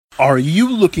Are you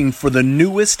looking for the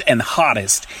newest and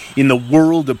hottest in the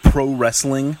world of pro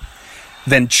wrestling?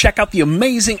 Then check out the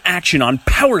amazing action on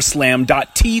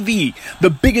Powerslam.tv, the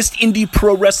biggest indie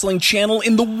pro wrestling channel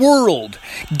in the world.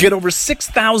 Get over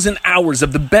 6,000 hours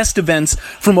of the best events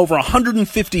from over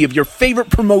 150 of your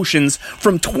favorite promotions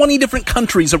from 20 different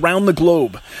countries around the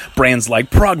globe. Brands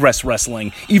like Progress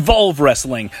Wrestling, Evolve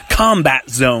Wrestling, Combat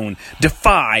Zone,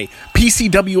 Defy,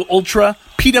 PCW Ultra,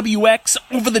 PWX,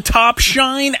 Over the Top,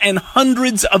 Shine, and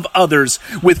hundreds of others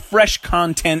with fresh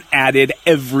content added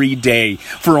every day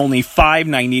for only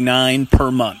 $5.99 per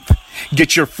month.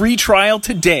 Get your free trial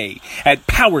today at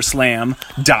Powerslam.tv.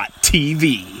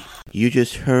 You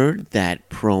just heard that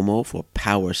promo for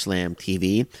Powerslam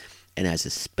TV, and as a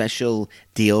special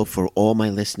deal for all my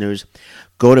listeners,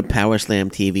 go to Powerslam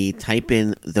TV, type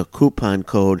in the coupon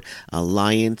code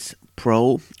Alliance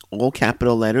Pro, all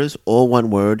capital letters, all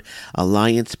one word,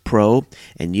 Alliance Pro,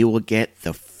 and you will get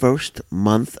the first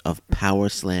month of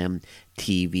Powerslam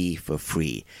TV for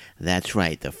free. That's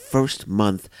right, the first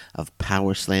month of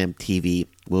Powerslam TV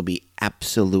will be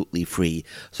absolutely free.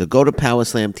 So go to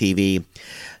Powerslam TV,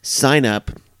 sign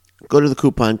up, go to the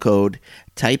coupon code,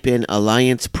 type in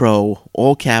Alliance Pro,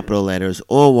 all capital letters,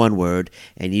 all one word,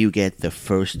 and you get the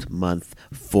first month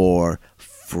for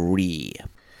free.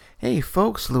 Hey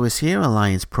folks, Lewis here,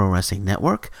 Alliance Pro Wrestling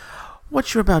Network.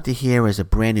 What you're about to hear is a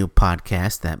brand new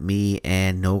podcast that me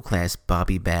and No Class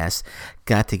Bobby Bass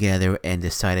got together and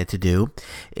decided to do.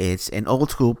 It's an old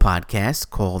school podcast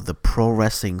called The Pro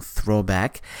Wrestling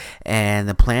Throwback, and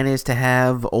the plan is to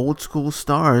have old school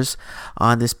stars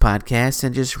on this podcast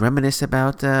and just reminisce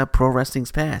about pro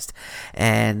wrestling's past.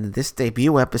 And this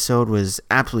debut episode was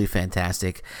absolutely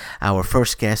fantastic. Our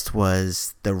first guest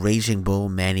was the Raging Bull,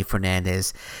 Manny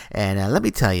Fernandez, and let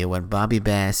me tell you, when Bobby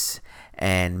Bass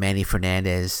and Manny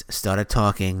Fernandez started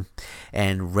talking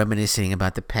and reminiscing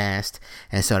about the past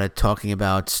and started talking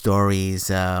about stories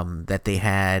that they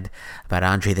had about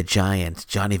Andre the Giant,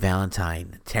 Johnny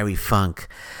Valentine, Terry Funk,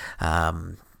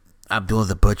 Abdullah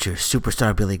the Butcher,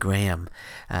 Superstar Billy Graham,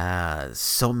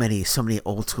 so many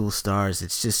old school stars.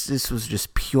 This was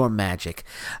just pure magic.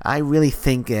 I really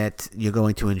think that you're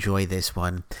going to enjoy this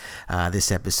one,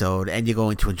 this episode, and you're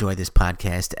going to enjoy this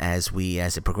podcast as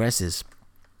it progresses.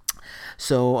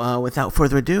 So without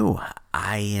further ado,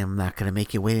 I am not going to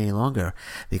make you wait any longer,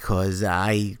 because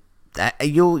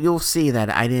you'll see that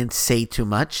I didn't say too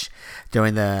much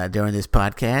during this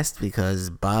podcast,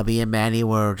 because Bobby and Manny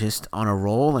were just on a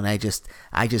roll, and I just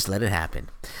let it happen.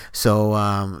 So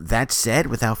that said,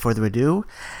 without further ado,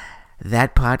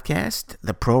 that podcast,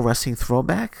 the Pro Wrestling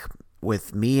Throwback,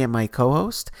 with me and my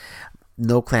co-host,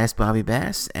 No Class Bobby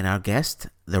Bass, and our guest,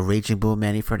 the Raging Bull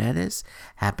Manny Fernandez,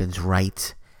 happens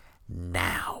right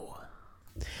now.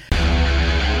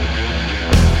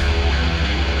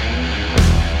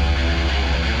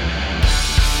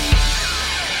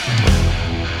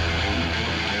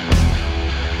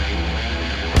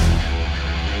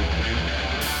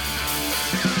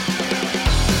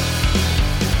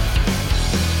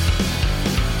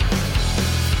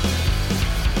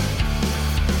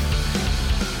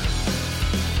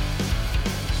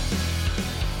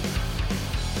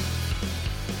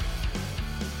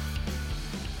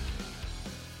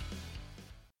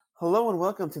 Hello and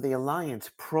welcome to the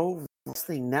Alliance Pro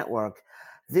Wrestling Network.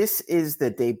 This is the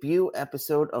debut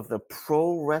episode of the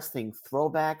Pro Wrestling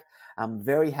Throwback. I'm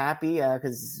very happy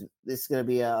because this is going to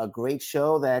be a great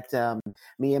show that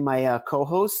me and my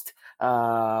co-host,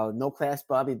 No Class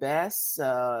Bobby Bass,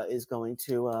 is going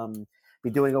to be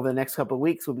doing over the next couple of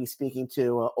weeks. We'll be speaking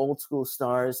to old school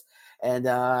stars. And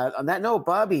on that note,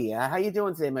 Bobby, how you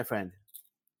doing today, my friend?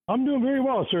 I'm doing very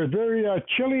well, sir. Very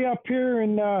chilly up here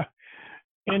in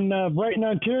Brighton,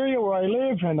 Ontario, where I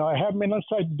live, and I haven't been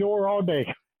outside the door all day.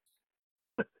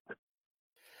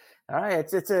 All right,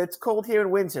 it's cold here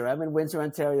in Windsor. I'm in Windsor,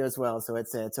 Ontario as well, so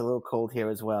it's a little cold here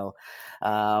as well.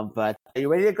 But are you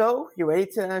ready to go? You ready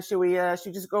to? Should we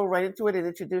just go right into it and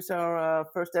introduce our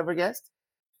first ever guest?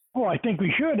 Oh, I think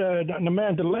we should. The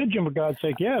man, the legend, for God's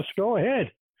sake. Yes, go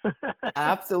ahead.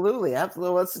 Absolutely.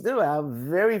 Let's do it. I'm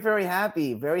very, very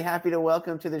happy to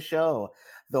welcome to the show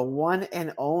the one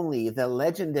and only, the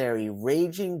legendary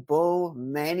Raging Bull,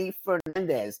 Manny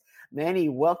Fernandez. Manny,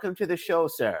 welcome to the show,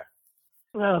 sir.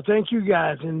 Well, thank you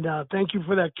guys, and thank you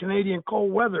for that Canadian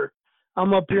cold weather.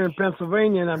 I'm up here in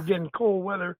Pennsylvania, and I'm getting cold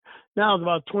weather. Now it's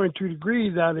about 22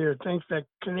 degrees out here, thanks to that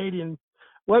Canadian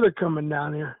weather coming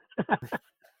down here.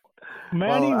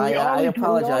 Manny, well, I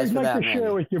apologize for like that, to share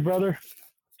Manny. with you, brother.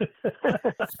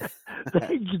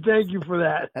 Thank you for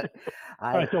that.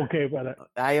 It's okay, brother.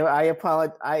 I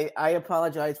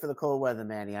apologize for the cold weather,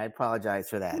 Manny. I apologize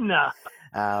for that. Nah,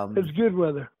 it's good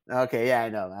weather. Okay, yeah, I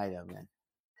know, man.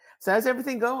 So how's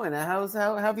everything going? How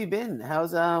have you been?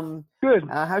 How's good?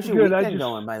 How's your weekend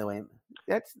going? By the way,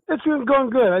 it's going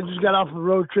good. I just got off a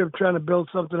road trip trying to build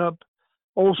something up,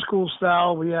 old school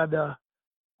style. We had a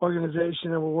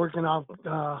organization that we're working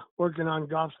on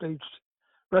Golf States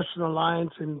Wrestling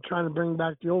Alliance and trying to bring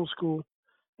back the old school.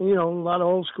 And, a lot of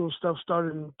old school stuff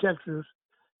started in Texas.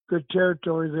 Good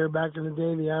territories there back in the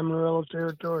day, the Amarillo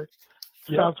territory,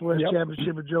 Southwest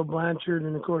Championship with Joe Blanchard,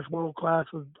 and of course world class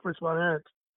with Fritz von Erich.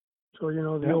 So,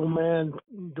 the old man,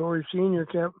 Dory Sr.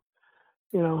 kept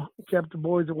the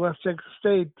boys at West Texas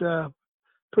State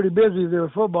pretty busy. They were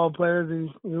football players.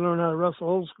 You learn how to wrestle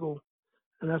old school.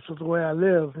 And that's just the way I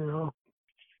live,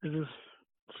 It's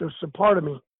just a part of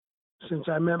me since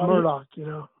I met Murdoch,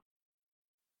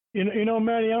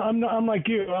 Manny, I'm like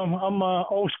you. I'm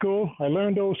old school. I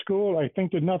learned old school. I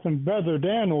think there's nothing better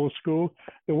than old school.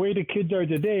 The way the kids are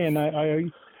today, and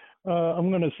I'm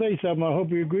going to say something. I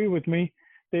hope you agree with me.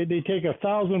 They take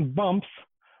 1,000 bumps,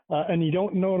 and you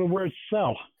don't know the word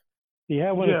sell. You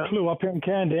haven't a clue up here in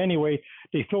Canada anyway.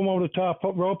 They throw them over the top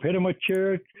rope, hit them with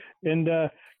chairs, and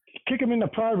kick them in the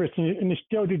privates, and they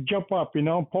still do jump up,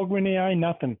 poke them in the eye,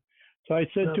 nothing. So I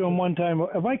said to him one time,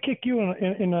 if I kick you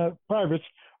in the privates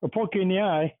or poke you in the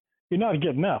eye, you're not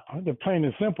getting up. They're plain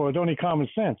and simple. It's only common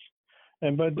sense.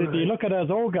 But they look at us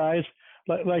old guys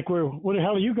like what the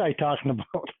hell are you guys talking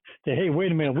about? Say, hey,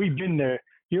 wait a minute, we've been there.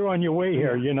 You're on your way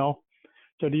here,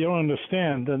 So they don't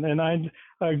understand. And I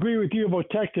agree with you about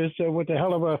Texas with the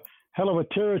hell of a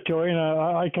territory. And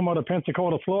I come out of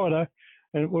Pensacola, Florida,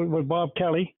 and with Bob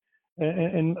Kelly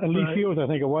and Lee Fields, I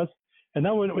think it was. And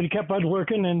then we kept on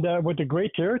working and with the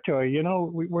great territory,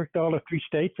 we worked all the 3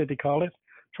 states that they call it,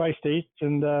 tri-states,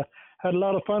 and had a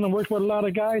lot of fun and worked with a lot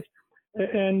of guys.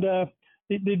 And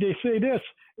they say this,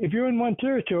 if you're in one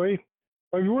territory,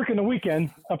 or if you work in the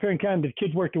weekend, up here in Canada, the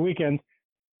kids work the weekend,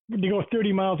 they go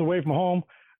 30 miles away from home,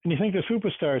 and you think they're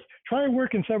superstars. Try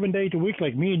working 7 days a week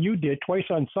like me and you did, twice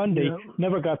on Sunday,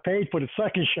 never got paid for the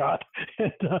second shot.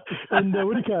 and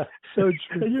what do you so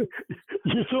true.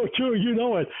 You're so true, you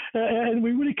know it. And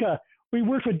we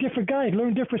worked with different guys,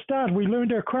 learned different styles. We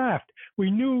learned our craft. We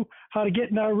knew how to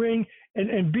get in our ring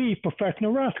and be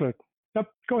professional wrestlers.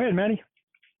 Go ahead, Manny.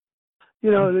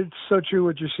 It's so true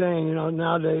what you're saying.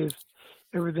 Nowadays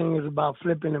everything is about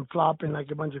flipping and flopping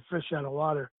like a bunch of fish out of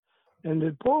water. And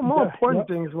the more important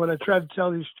thing is what I try to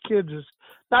tell these kids is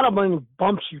not how many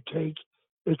bumps you take,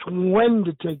 it's when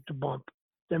to take the bump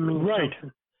that means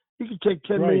something. You can take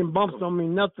 10 million bumps, don't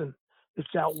mean nothing. It's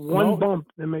that one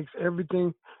bump that makes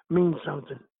everything mean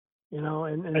something, and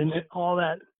all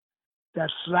that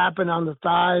slapping on the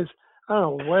thighs. I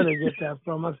don't know where they get that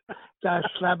from. Guys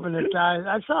slapping their thighs.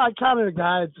 I counted a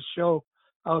guy at the show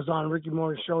I was on, Ricky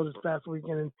Moore's show this past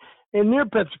weekend, and near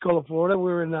Pensacola, Florida.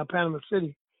 We were in Panama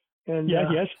City. And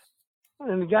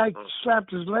and the guy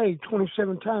slapped his leg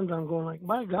 27 times. I'm going like,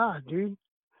 my God, dude.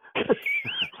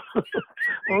 Why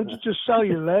don't you just sell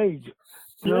your leg?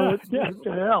 What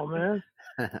the hell, man?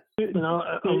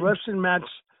 A wrestling match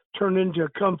turned into a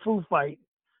kung fu fight.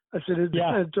 I said,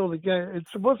 I told the guy,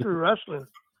 it's supposed to be wrestling.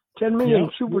 10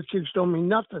 million super kicks don't mean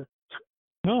nothing.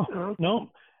 No.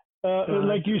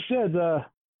 Like you said,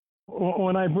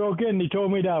 when I broke in, he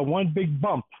told me that one big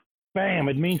bump, bam,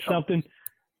 it means something.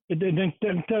 Then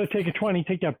instead of taking 20,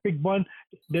 take that big one.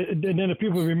 Then the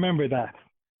people remember that.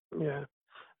 Yeah,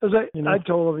 as I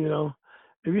told him,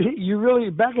 if you really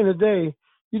back in the day,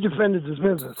 you defended this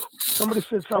business. Somebody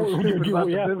said something stupid about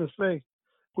the business thing.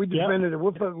 We defended it.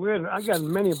 I got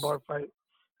in many a bar fight.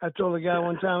 I told the guy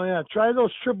one time, try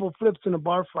those triple flips in a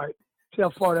bar fight. See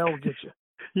how far that will get you.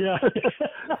 Yeah.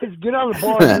 Get on the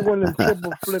bar and do one of them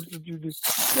triple flips that you do.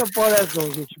 See how far that's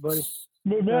going to get you, buddy.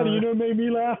 But Manny, what made me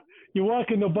laugh? You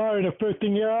walk in the bar and the first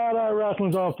thing that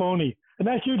wrestling's all phony. And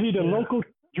that's usually the local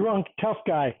drunk tough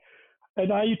guy.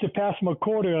 And I used to pass him a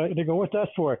quarter. They go, what's that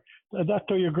for? That's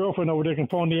so your girlfriend over there can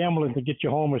phone the ambulance to get you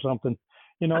home or something.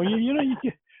 I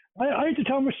used to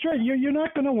tell him straight, you're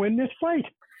not going to win this fight.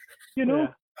 We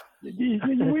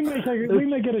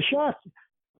may get a shot.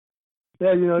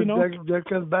 Yeah, that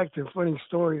comes back to a funny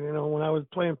story. When I was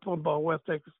playing football at West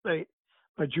Texas State,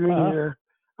 my junior year,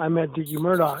 I met Dickie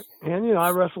Murdoch. And, I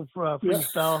wrestled for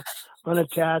freestyle,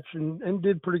 unattached, and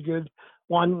did pretty good.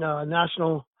 Won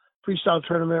national freestyle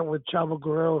tournament with Chavo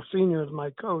Guerrero Sr. as my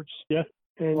coach. Yeah.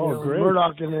 And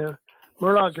Murdoch and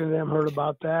them heard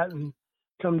about that and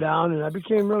come down, and I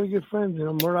became really good friends. You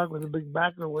know, Murdoch was a big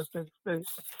backer with Texas State.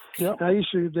 Yep. And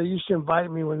they used to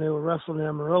invite me when they were wrestling in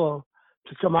Amarillo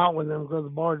to come out with them, go to the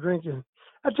bar drinking.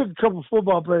 I took a couple of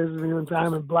football players with me one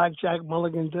time, and Blackjack,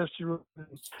 Mulligan, Dusty Rhodes, and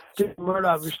Dick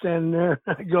Murdoch were standing there.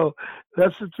 I go,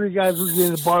 that's the three guys we're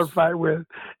getting a bar fight with.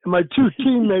 And my two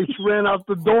teammates ran out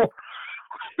the door.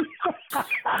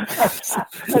 I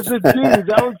said, geez,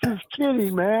 that was just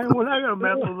kidding, man. We're not going to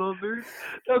mess with those dudes.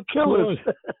 They'll kill us.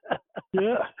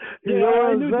 Yeah. You know what I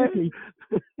I'm know saying?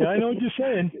 Dickie. Yeah, I know what you're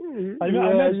saying. I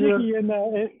Yeah, met you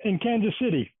know- Dickie in Kansas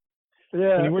City.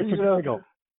 Yeah, And he worked for you know, Chicago.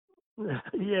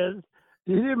 yeah,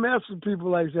 you didn't mess with people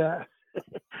like that.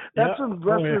 That's Yeah. when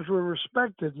wrestlers were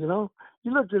respected, you know.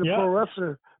 You looked at a Yeah. pro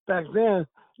wrestler back then,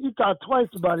 you thought twice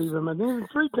about even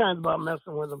 3 times about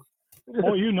messing with them.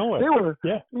 Oh, you know it. They were,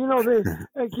 Yeah. you know,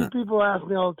 they keep people ask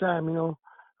me all the time, you know,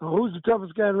 who's the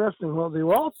toughest guy in wrestling? Well, they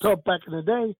were all tough back in the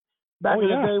day. Back Oh, in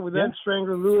yeah, the day with yeah. Ed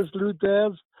Strangler, Louis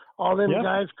Luthez, all them Yeah.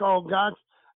 guys, Carl Gotch,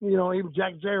 you know, even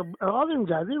Jack Jerry, all them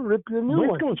guys, they rip you a new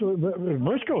one.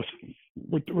 Briscoes.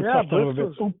 We're Yeah, tough son of a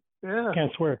bitch. Briscoes. Yeah.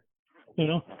 Can't swear. You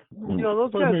know? You know,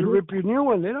 those Pardon guys me, will who- rip you a new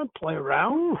one. They don't play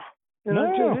around. You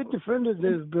know, No. they defended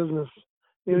this business.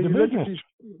 You know, It's a you look at business.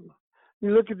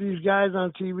 you look at these guys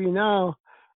on TV now,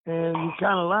 and you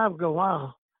kind of laugh, go,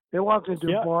 wow. They walk into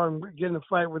Yeah. a bar and get in a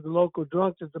fight with the local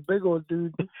drunk. It's a big old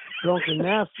dude, drunk and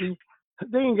nasty.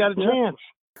 They ain't got a Yeah. chance.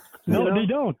 No, You know? they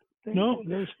don't. No.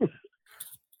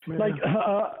 Like,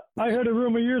 I heard a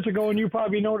rumor years ago, and you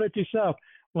probably know that yourself.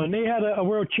 When they had a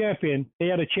world champion, they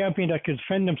had a champion that could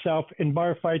defend himself in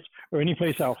bar fights or any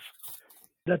place else.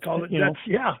 That's all. You know?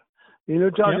 Yeah. You know,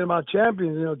 talking Yep. about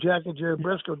champions, you know, Jack and Jerry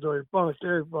Briscoe, Dory Funk,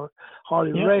 Terry Funk,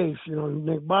 Harley Yep. Race, you know,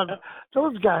 Nick Buck.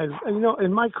 Those guys, you know,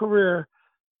 in my career,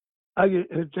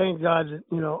 thank God that,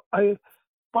 you know,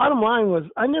 bottom line was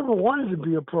I never wanted to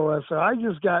be a pro wrestler. I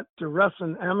just got to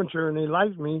wrestle amateur and they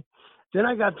liked me. Then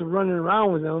I got to running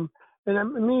around with them. And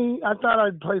I thought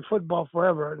I'd play football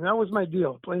forever. And that was my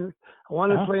deal. I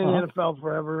wanted to play in the NFL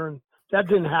forever. And that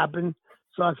didn't happen.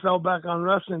 So I fell back on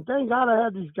wrestling. Thank God I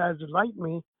had these guys that liked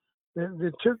me. They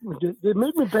took me. They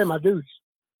made me pay my dues.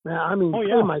 Man, I mean, Oh, pay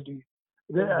yeah. my dues.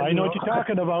 I know what you're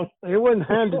talking about. It wasn't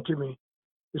handed to me.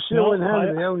 The shit No, wasn't handed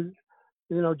to me. It was,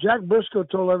 you know, Jack Briscoe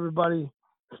told everybody,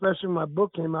 especially when my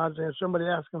book came out, and somebody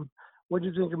asked him, what do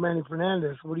you think of Manny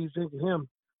Fernandez? What do you think of him?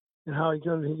 And how he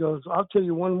goes, I'll tell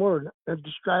you one word. I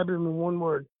describe him in one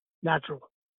word: natural.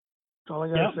 That's all I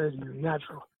gotta say to you,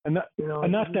 natural. And that, You know,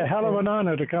 and that's a hell of an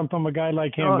honor to come from a guy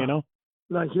like him, Oh, you know?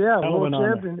 like, yeah, Hell of world an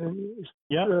honor. champion. And,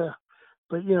 Yeah.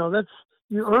 but you know,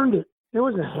 you earned it. It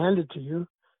wasn't handed to you.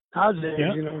 Nowadays,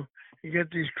 Yeah. you know, you get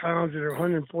these clowns that are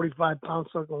 145 pounds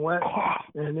soaking wet,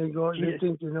 and they Yeah.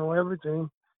 think they know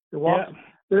everything. They walk.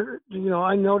 Yeah. You know,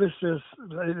 I noticed this.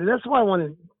 That's why I want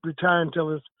to retire until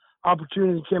this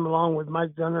opportunity came along with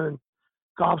Mike Gunner and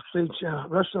Golf State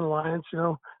Wrestling Alliance. You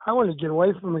know, I wanted to get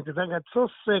away from it because I got so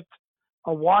sick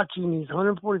of watching these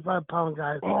 145-pound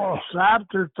guys slap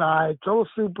their thigh, throw a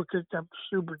super kick after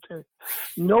super kick.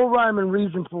 No rhyme and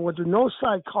reason for what. No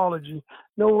psychology.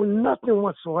 No nothing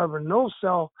whatsoever. No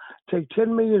sell. Take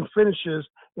 10 million finishes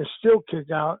and still kick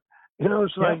out. You know,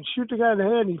 it's like shoot the guy in the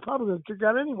head. And he's probably gonna kick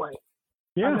out anyway.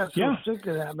 I Yeah. got so Yeah. sick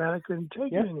of that, man. I couldn't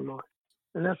take Yeah. it anymore.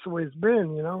 And that's the way it's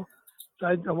been, you know. So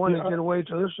I wanted to get away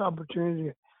to this opportunity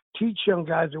to teach young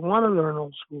guys that want to learn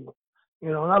old school. You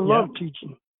know, and I love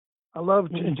teaching. I love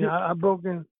teaching. I broke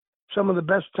in some of the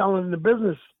best talent in the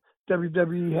business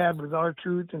WWE had with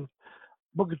R-Truth and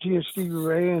Booker T and Stevie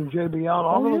Ray and JBL.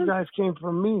 All those guys came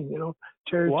from me, you know.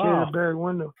 Terry Taylor, Barry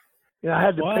Windham. Yeah, I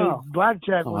had to pay.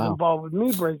 Blackjack was involved with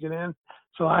me breaking in,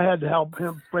 so I had to help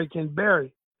him break in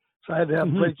Barry. So I had to help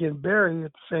break in Barry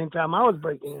at the same time I was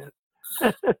breaking in.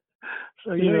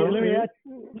 So you know, let me ask.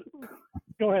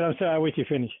 Go ahead. I'm sorry. I'll wait till you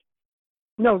finish.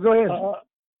 No, go ahead.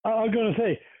 I was going to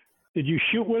say, did you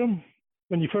shoot with him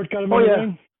when you first got him Oh, in the yeah.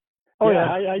 ring? Oh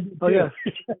yeah. I did Oh too.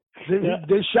 yeah.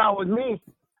 They shot with me.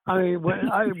 I mean, when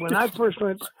I first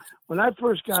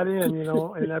got in, you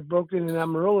know, and I broke in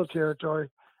Amarillo territory,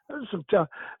 there was some tough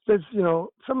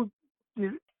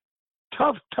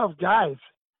guys.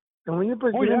 And when you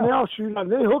break in, they all shoot out.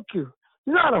 They hook you.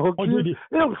 You know how to hook you.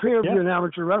 They don't care if you're an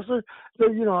amateur wrestler. They,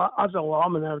 you know, I thought, well,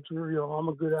 I'm an amateur. You know, I'm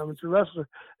a good amateur wrestler.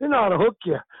 They know how to hook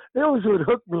you. They always would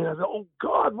hook me. And I said, oh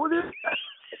God, what is that?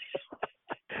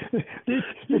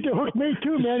 You can hook me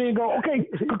too, man, and go, okay,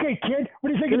 kid, what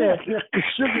do you think of that? The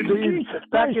sugar,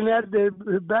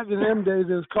 back in them days,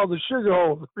 it was called the sugar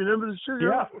hole. Remember the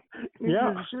sugar hole?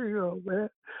 Yeah. The sugar hole, man.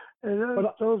 And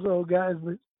those old guys.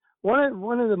 But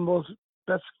one of the most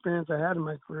best experience I had in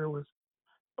my career was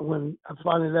when I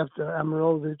finally left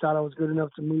Amarillo, they thought I was good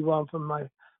enough to move on from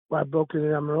where I broke in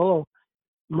Amarillo.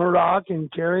 Murdoch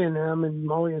and Terry and them and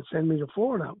Mulligan sent me to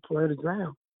Florida for Eddie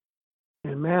Graham.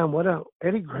 And man,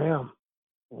 Eddie Graham,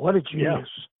 what a genius!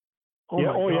 Oh my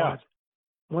God. Yeah.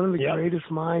 One of the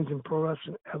greatest minds in pro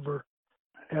wrestling ever.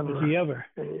 Was he ever?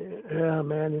 Yeah,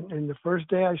 man. And the first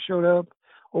day I showed up,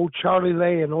 old Charlie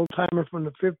Lay, an old timer from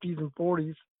the 50s and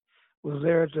 40s, was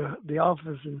there at the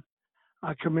office, and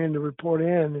I come in to report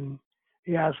in, and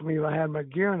he asked me if I had my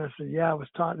gear, and I said, yeah, I was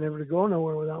taught never to go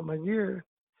nowhere without my gear.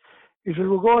 He said,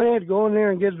 well, go ahead, go in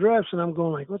there and get dressed. And I'm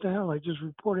going like, what the hell? I just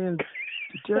report in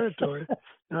to territory.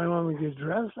 And I want me to get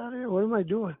dressed out here? What am I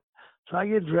doing? So I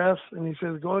get dressed, and he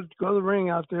says, go to the ring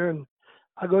out there. And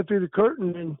I go through the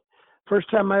curtain, and first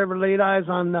time I ever laid eyes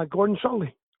on Gordon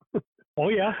Sully. Oh,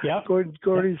 yeah.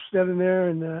 Gordy's standing there,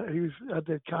 and he was at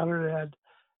the counter that had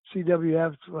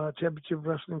CWF Championship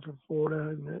Wrestling from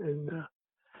Florida.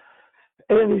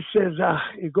 And he says,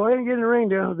 you go ahead and get in the ring.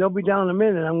 They'll be down in a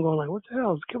minute. I'm going like, what the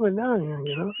hell is coming down here,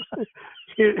 you know?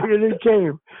 Here they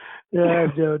came.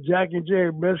 Jackie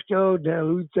Jerry Briscoe, Dan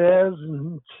Lutez,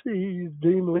 and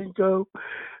Dean Malenko,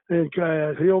 and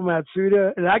Hiro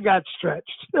Matsuda. And I got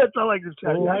stretched. That's all I can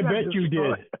tell you. I bet you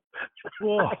did.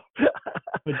 Whoa.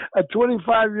 A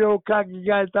 25-year-old cocky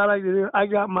guy thought I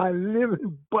got my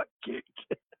living butt kicked.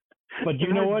 But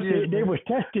you know what? They were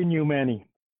testing you, Manny.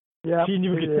 Yeah. Seeing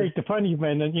if you could take the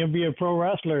punishment and be a pro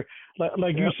wrestler.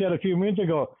 Like you said a few minutes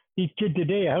ago, these kids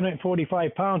today,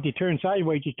 145 pounds, you turn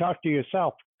sideways, you talk to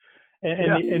yourself.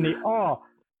 And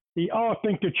they all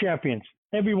think they're champions.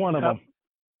 Every one of them.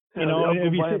 You know,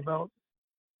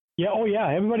 yeah, oh yeah,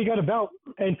 everybody got a belt.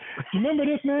 And remember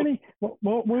this, Manny?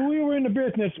 When we were in the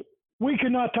business, we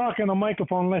could not talk on a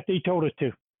microphone unless they told us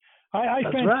to. I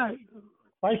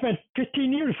spent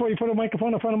 15 years before you put a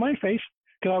microphone in front of my face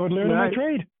because I would learn my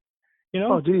trade. You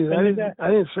know? Oh, geez, I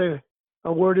didn't say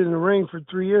a word in the ring for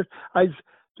 3 years.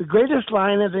 The greatest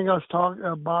line I think I was talking,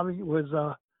 Bobby, was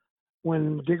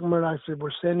when Dick Murdoch said,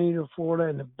 "We're sending you to Florida,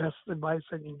 and the best advice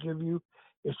I can give you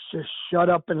is just shut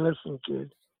up and listen,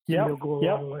 kid. Yeah, you'll go a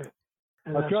long way."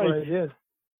 And that's right. what I did.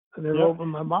 I never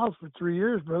opened my mouth for 3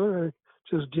 years, brother.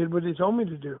 I just did what he told me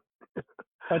to do.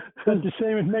 That's the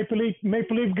same as Maple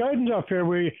Leaf Gardens up here,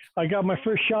 where I got my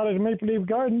first shot at Maple Leaf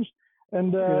Gardens.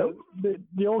 And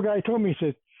the old guy told me, he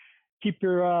said, keep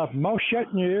your mouth shut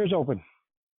and your ears open.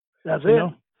 That's it.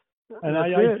 Know? And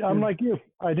I'm like you.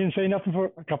 I didn't say nothing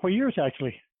for a couple of years,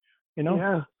 actually. You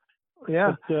know?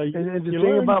 Yeah. But, and the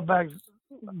thing about back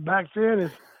then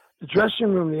is the dressing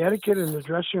room, the etiquette in the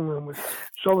dressing room was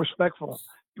so respectful.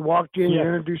 You walked in, you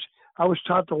introduced. I was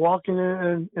taught to walk in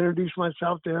and introduce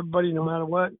myself to everybody, no matter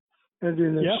what, and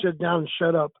then sit down and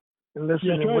shut up and listen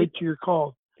and wait till you're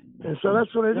called. And so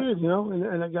that's what I did, you know,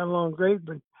 and I got along great.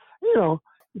 But, you know,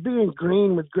 being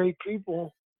green with great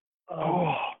people,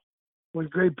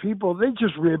 they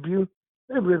just rib you.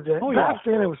 They ribbed it. Back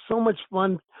then, it was so much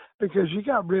fun because you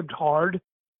got ribbed hard.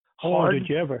 Did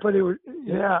you ever? But it was,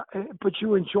 but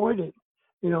you enjoyed it.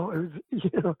 You know, it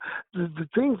was, the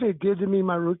things they did to me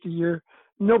my rookie year,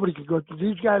 nobody could go through.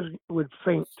 These guys would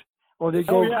faint or they'd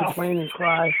go complain and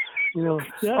cry. You know,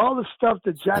 all the stuff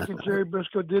that Jack and Jerry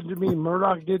Briscoe did to me,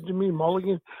 Murdoch did to me,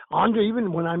 Mulligan, Andre,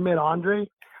 even when I met Andre,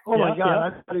 my God,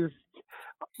 I thought he was,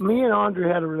 me and Andre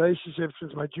had a relationship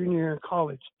since my junior year in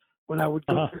college. When I would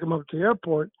go pick him up to the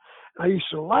airport, I used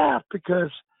to laugh because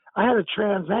I had a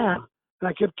Trans Am, and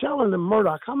I kept telling him,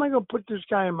 Murdoch, how am I going to put this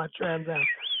guy in my Trans Am?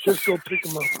 Just go pick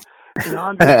him up.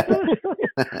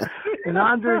 And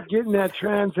Andre getting that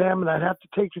Trans Am, and I'd have to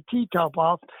take the T-top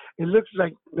off. It looks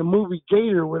like the movie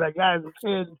Gator, where that guy's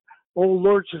head, old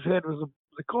Lurch's head was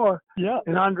the car. Yeah.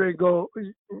 And Andre go,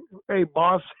 hey,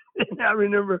 boss. And I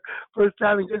remember first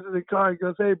time he gets in the car, he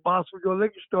goes, hey, boss, we go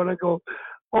liquor store. And I go,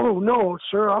 oh, no,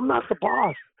 sir, I'm not the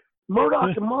boss.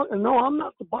 Murdoch, no, I'm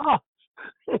not the boss.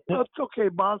 That's okay,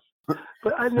 boss.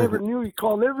 But I never knew he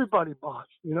called everybody boss,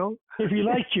 you know? If he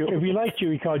liked you,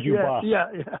 he called you boss. Yeah.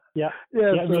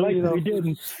 If he liked you, he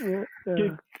didn't.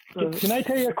 Can I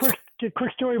tell you a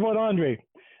quick story about Andre?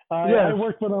 I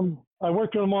worked with him. I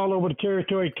worked with him all over the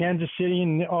territory, Kansas City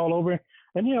and all over.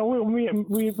 And, you know,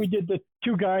 we did the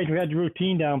two guys. We had the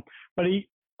routine down. But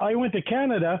I went to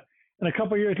Canada, and a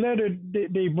couple of years later,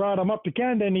 they brought him up to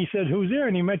Canada, and he said, who's there?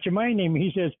 And he mentioned my name.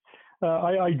 He says,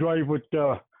 I drive with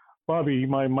Bobby,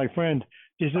 my friend.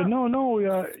 He said, no,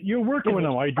 you're working with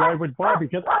him. I drive with Bobby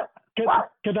because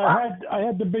I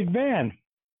had the big van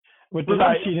with the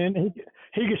lunch seat in.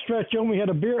 He could stretch on. We had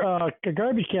a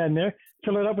garbage can there,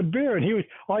 fill it up with beer, and he was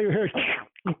all you heard.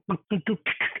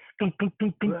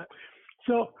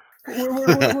 So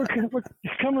we're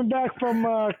coming back from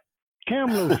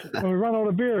Kamloops when we run out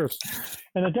of beer.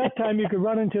 And at that time, you could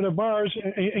run into the bars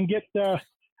and get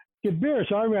beer.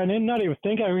 So I ran in, not even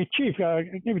think. I mean, Chief,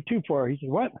 give me 2 for. He said,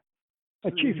 what?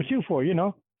 Chief, a 2 for, you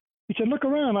know. He said, look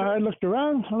around. I looked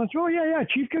around. And I said, oh, yeah,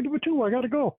 Chief, give me 2. I got to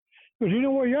go. He goes, you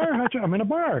know where you are? I said, I'm in a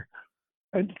bar.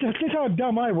 And this is how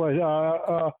dumb I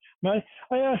was, man.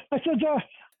 I said,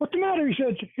 what's the matter? He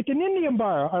said, it's an Indian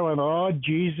bar. I went, oh,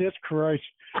 Jesus Christ.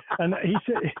 And he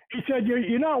said,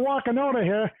 you're not walking out of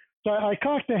here. So I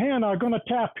cocked the hand. I was going to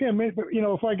tap him, you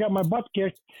know, if I got my butt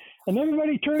kicked. And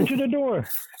everybody turned to the door.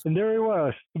 And there he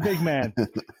was, the big man.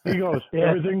 He goes,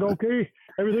 everything okay?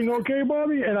 Everything okay,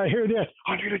 Bobby? And I hear this,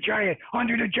 Andre the Giant,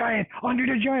 Andre the Giant, Andre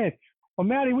the Giant. Well,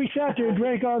 Matty, we sat there and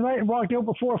drank all night and walked out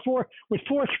before 4 with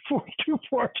 2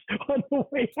 forks on the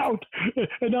way out.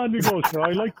 And Andre goes, oh,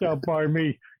 I like that bar,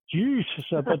 me. Jesus.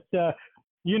 But,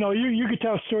 you know, you could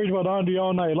tell stories about Andre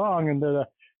all night long, and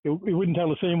he wouldn't tell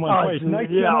the same one twice. Nice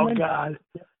gentleman. Oh, God.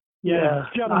 Yeah,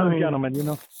 gentleman, you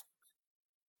know.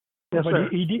 Yes, but sir.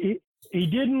 He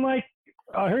didn't like,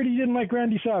 I heard he didn't like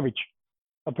Randy Savage,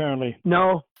 apparently.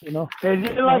 No. You know? He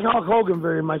didn't like Hulk Hogan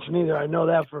very much neither. I know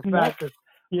that for a fact. Because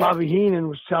Bobby Heenan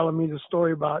was telling me the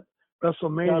story about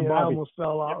WrestleMania. I almost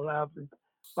fell out laughing.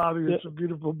 Bobby was so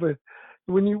beautiful. But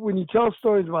when you tell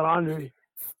stories about Andre,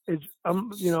 it's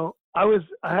you know, I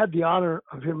had the honor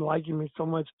of him liking me so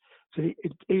much. So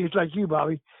it's like you,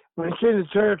 Bobby. When I came to the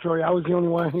territory, I was the only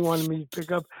one he wanted me to pick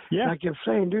up. Yeah. And I kept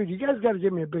saying, dude, you guys got to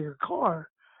give me a bigger car.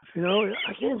 You know,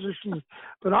 I can't just see.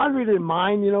 But Andre didn't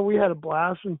mind. You know, we had a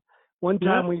blast. And one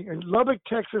time in Lubbock,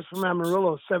 Texas from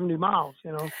Amarillo, 70 miles,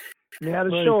 you know. And they had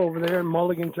a show over there, and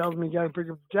Mulligan tells me you got to pick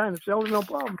up the Giant. I said, oh, no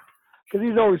problem. Because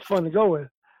he's always fun to go with.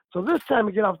 So this time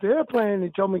we get off the airplane, and he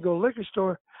told me to go to the liquor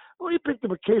store. Well, he picked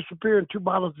up a case of beer and 2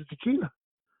 bottles of tequila.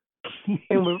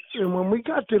 and when we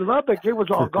got to Lubbock, it was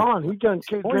all gone. He drank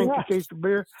a case of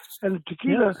beer and the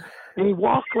tequila, and he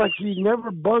walked like he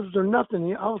never buzzed or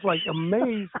nothing. I was like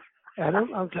amazed at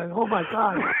him. I was like, oh, my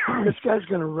God, this guy's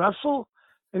going to wrestle?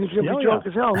 And he's going to be drunk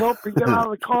as hell. Nope, he got out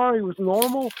of the car. He was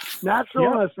normal,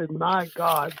 natural. And I said, my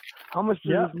God, how much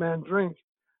did this man drink?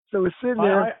 So we're sitting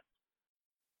there,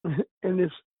 and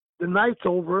the night's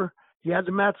over. He had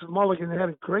the match with Mulligan. They had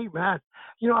a great match.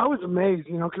 You know, I was amazed,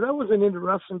 you know, because I wasn't into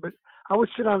wrestling, but I would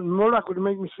sit on, Murdoch would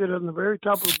make me sit on the very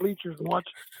top of the bleachers and watch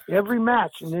every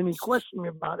match, and then he questioned me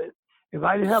about it. If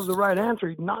I didn't have the right answer,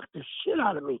 he'd knock the shit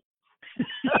out of me.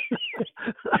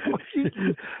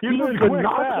 You look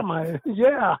quick,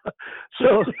 yeah.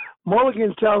 So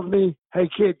Mulligan tells me, hey,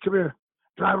 kid, come here.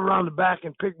 Drive around the back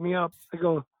and pick me up. I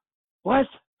go, what?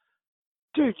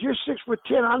 Dude, you're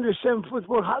 6'10", under 7 foot.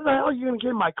 How the hell are you going to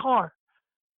get in my car?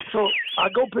 So I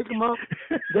go pick him up.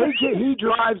 He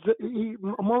drives.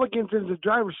 Mulligan's in the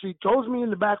driver's seat, throws me in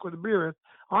the back with the beer.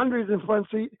 Andre's in front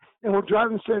seat, and we're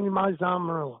driving 70 miles down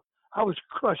Amarillo. I was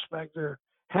crushed back there,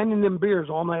 handing them beers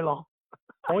all night long.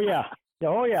 Oh yeah.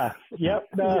 Yep.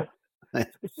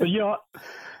 So, you know,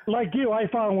 like you, I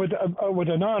found with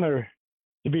an honor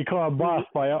to be called boss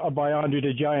by Andre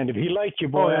the Giant. If he liked you,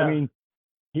 boy, I mean.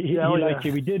 He liked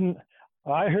you. He didn't.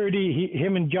 I heard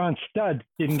him and John Studd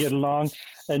didn't get along,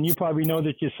 and you probably know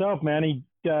that yourself, man.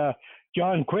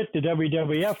 John quit the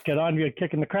WWF, got Andre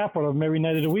kicking the crap out of him every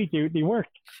night of the week. He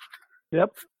worked.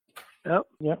 Yep. That's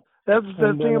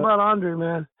the thing about Andre,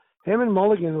 man. Him and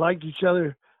Mulligan liked each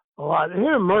other a lot. And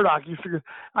him and Murdoch,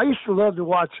 I used to love to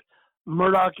watch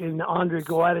Murdoch and Andre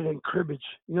go at it in cribbage.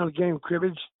 You know the game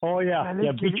cribbage? Oh, yeah.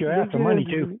 Beat your ass for money,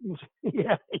 too.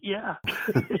 Yeah.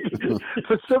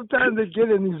 But sometimes they get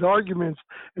in these arguments,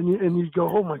 and you go,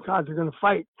 oh, my God, they're going to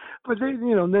fight. But they,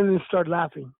 you know, then they start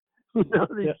laughing. You know,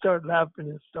 they start laughing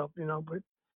and stuff, you know. But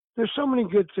there's so many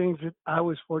good things that I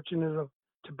was fortunate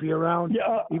to be around,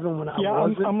 even when I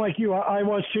wasn't. I'm like you. I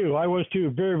was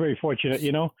too. Very, very fortunate,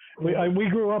 you know. We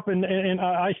grew up and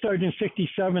I started in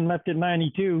 67, left in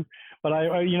 92. But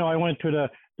I went to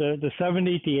the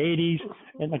 70s, the 80s,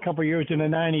 and a couple of years in the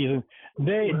 90s,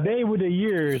 and they were the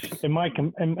years in my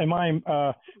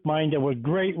mind that were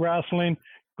great wrestling,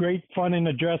 great fun in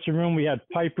the dressing room. We had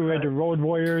Piper, we had the Road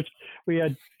Warriors, we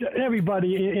had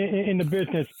everybody in the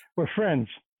business were friends,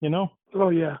 you know. Oh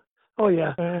yeah.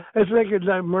 It's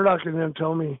like Murdoch and them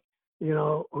told me, you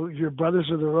know, your brothers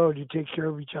of the road, you take care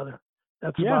of each other.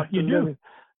 That's about you do.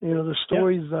 You know, the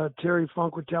stories Terry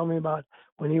Funk would tell me about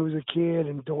when he was a kid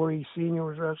and Dory Sr.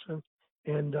 was wrestling.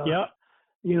 And,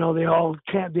 you know, they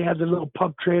had the little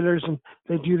pub trailers and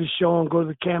they'd do the show and go to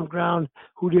the campground.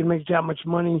 Who didn't make that much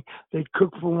money? They'd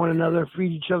cook for one another,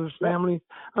 feed each other's families.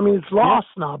 I mean, it's lost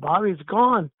now, Bobby. It's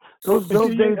gone. Those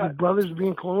days of brothers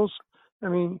being close, I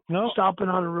mean, No. stopping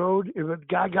on the road. If a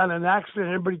guy got in an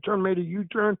accident, everybody made a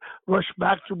U-turn, rushed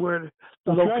back to where the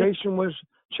That's location was,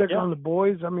 check Yeah. on the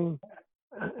boys. I mean,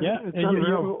 Yeah. it's And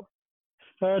unreal.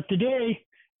 today,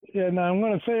 and I'm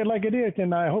going to say it like it is,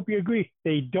 and I hope you agree,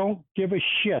 they don't give a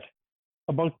shit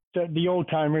about the old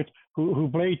timers who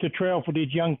blaze the trail for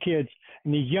these young kids.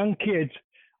 And these young kids,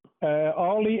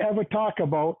 all they ever talk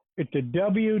about is the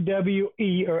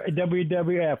WWE or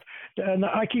WWF. And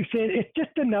I keep saying it's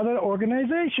just another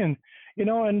organization, you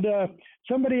know. And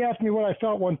somebody asked me what I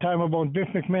felt one time about Vince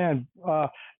McMahon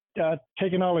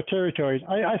taking all the territories.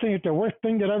 I think it's the worst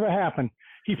thing that ever happened.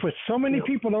 He put so many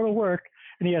people out of work,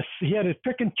 and he had his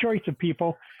pick and choice of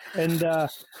people, and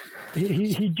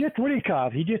he just what do you call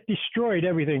it? He just destroyed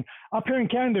everything. Up here in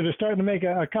Canada, they're starting to make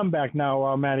a comeback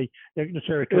now, Matty. The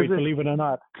territories, believe it or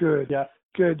not. Good. Yeah.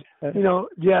 Good. You know,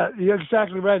 yeah, you're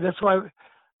exactly right. That's why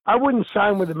I wouldn't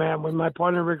sign with the man when my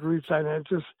partner Rick Rude signed. It's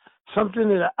just something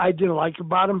that I didn't like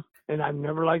about him, and I've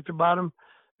never liked about him.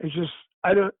 It's just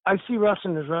I see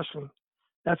wrestling as wrestling.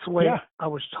 That's the way I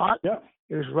was taught. Yeah.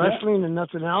 It's wrestling and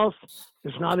nothing else.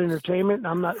 It's not entertainment.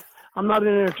 I'm not an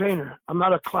entertainer. I'm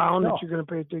not a clown that you're going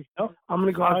to pay attention. No. I'm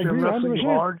going to go out there and wrestle you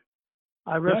hard.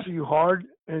 I wrestle you hard,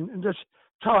 and that's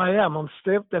how I am. I'm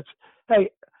stiff. Hey,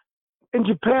 in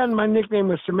Japan, my nickname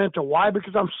was Cemento. Why?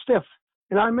 Because I'm stiff.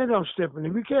 And I admit I'm stiff. And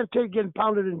if you can't take getting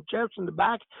pounded in the chest and the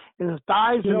back and the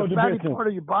thighs and the fatty part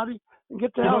of your body, then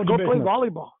get the hell, go play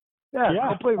volleyball. Yeah,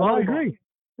 go play volleyball. I agree.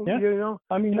 Yeah. You know,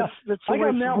 I mean, that's I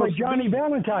got nailed by Johnny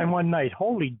Valentine one night.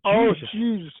 Holy Jesus. Oh,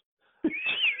 jeez.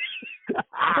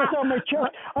 I saw my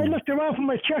chest. I looked around for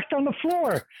my chest on the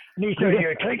floor. And he said,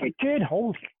 "You take it, kid."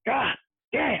 Holy God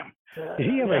damn. Did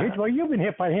he ever hit? Well, you've been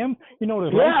hit by him. You know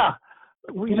this. Yeah.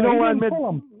 You know what I met?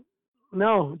 Him.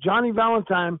 No, Johnny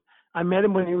Valentine. I met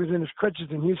him when he was in his crutches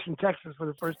in Houston, Texas for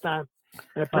the first time.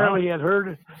 And apparently he had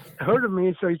heard of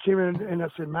me, so he came in and I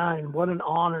said, "Man, what an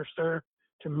honor, sir,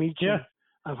 to meet you.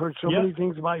 I've heard so many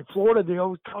things about you." Florida, they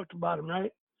always talked about him,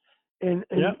 right? And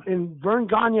Vern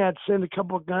Gagne had sent a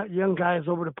couple of young guys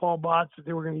over to Paul Botts that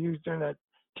they were going to use during that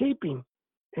taping.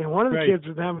 And one of the kids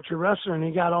was an amateur wrestler, and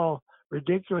he got all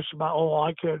ridiculous about, "Oh,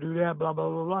 I can't do that, blah, blah,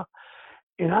 blah, blah."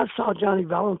 And I saw Johnny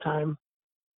Valentine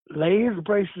lay his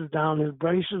braces down, his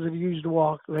braces that he used to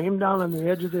walk, lay him down on the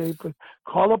edge of the apron,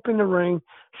 crawl up in the ring,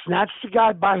 snatch the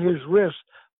guy by his wrist,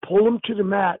 pull him to the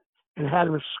mat, and had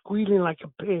him squealing like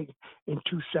a pig in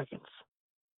 2 seconds.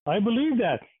 I believe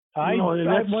that. That's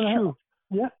true.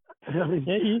 Yeah. I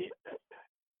mean,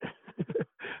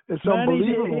 it's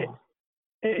unbelievable.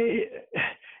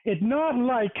 It's not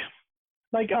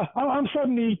like I'm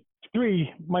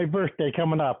 73, my birthday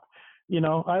coming up. You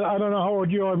know, I don't know how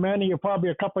old you are, Manny. You're probably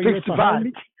a couple of years behind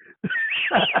me.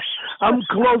 I'm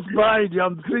close behind you.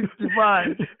 I'm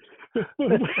 65.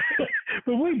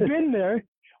 But we've been there.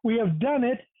 We have done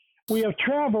it. We have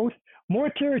traveled more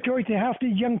territories than half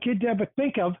these young kids ever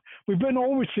think of. We've been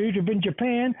overseas. We've been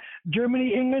Japan,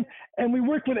 Germany, England, and we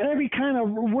work with every kind of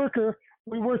worker.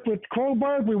 We work with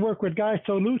crowbars. We work with guys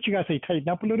so loose, you got to say tighten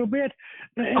up a little bit.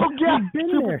 And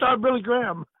Superstar Billy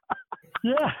Graham.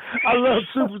 Yeah. I love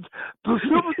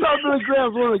Superstar Billy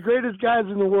Graham is one of the greatest guys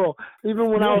in the world. Even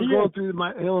when I was going through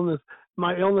my illness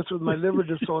with my liver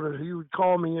disorder, he would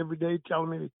call me every day telling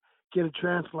me to get a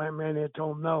transplant. Man, they had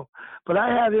told him no. But I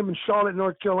had him in Charlotte,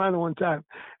 North Carolina one time,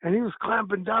 and he was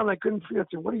clamping down. I couldn't feel it. I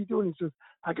said, "What are you doing?" He says,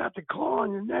 "I got the claw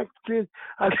on your neck, kid."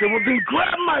 I said, "Well, then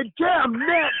grab my damn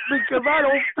neck because I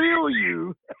don't feel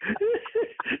you."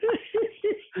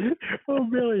 Oh,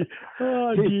 Billy.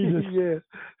 Oh, Jesus. Yeah.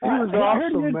 He was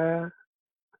awesome, man.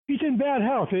 He's in bad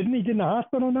health, isn't he? He's in the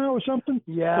hospital now or something?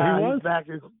 Yeah, he's back.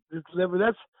 His liver.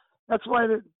 That's why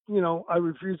I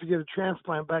refused to get a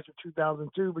transplant back in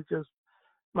 2002 because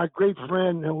my great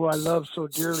friend who I love so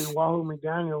dearly, Wahoo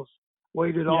McDaniels,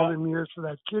 waited all them years for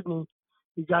that kidney.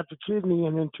 He got the kidney,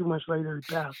 and then 2 months later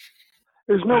he passed.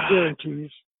 There's no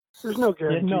guarantees. There's no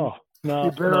guarantees. No.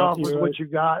 You're better off with what you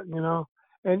got, you know.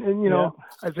 And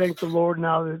I thank the Lord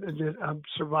now that I've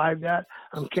survived that.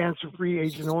 I'm cancer-free,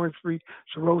 Agent Orange-free,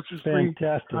 cirrhosis-free.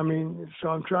 Fantastic. I mean, so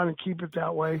I'm trying to keep it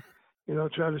that way,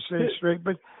 try to stay straight.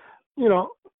 But, you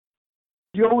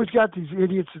always got these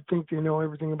idiots that think they know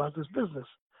everything about this business.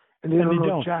 And they don't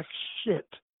know jack shit.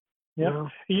 Yeah.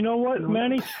 You know what,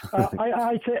 Manny?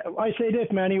 I say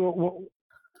this, Manny.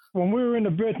 When we were in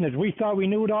the business, we thought we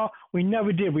knew it all. We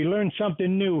never did. We learned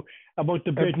something new about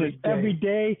the business every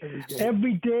day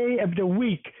of the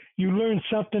week. You learn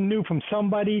something new from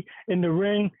somebody in the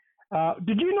ring.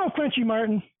 Did you know Frenchie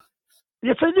Martin?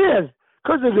 Yes, I did. Of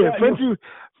course I did.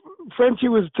 Frenchie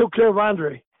took care of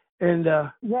Andre. And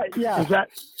Right, yeah. is that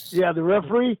the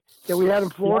referee that we had in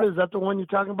Florida? Is that the one you're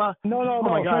talking about? No, Oh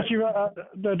my God.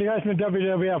 the guys from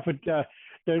WWF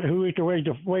who used to wave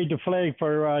the flag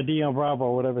for Dion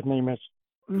Bravo, whatever his name is.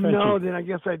 No, then I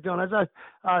guess I don't. I thought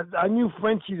I knew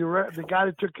Frenchie, the guy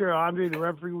that took care of Andre, the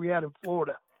referee we had in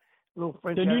Florida. Little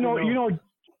Frenchie. Then you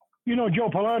know Joe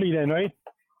Pilardi then, right?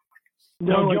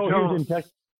 No, Joe, I he was don't. in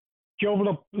Texas.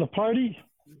 Joe Pilardi?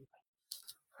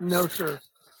 No, sir.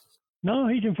 No,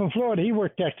 he's from Florida. He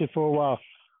worked Texas for a while.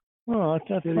 Oh,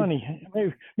 that's funny.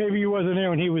 Maybe he wasn't there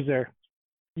when he was there.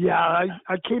 Yeah,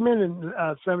 I came in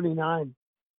 79.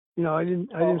 You know, I didn't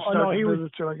start the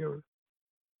business till I got.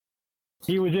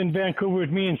 He was in Vancouver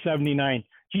with me in '79.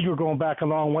 Geez, we're going back a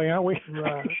long way, aren't we?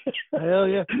 Right. Hell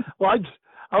yeah. Well,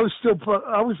 I was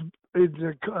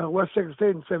in West Texas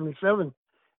State in '77,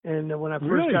 and when I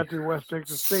first got to West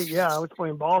Texas State, I was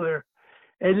playing ball there.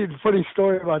 And it's a funny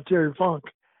story about Terry Funk.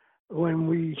 When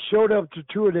we showed up to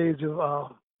 2 days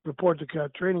of report to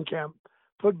training camp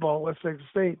football, West Texas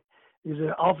State,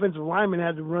 the offensive lineman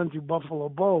had to run through Buffalo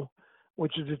Bow,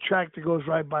 which is a track that goes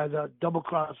right by the Double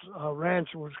Cross Ranch,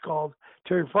 which was called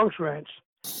Terry Funk's Ranch.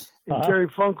 And Terry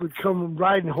Funk would come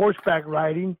riding, horseback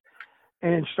riding,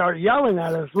 and start yelling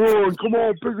at us, "Oh, come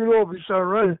on, pick it up." He started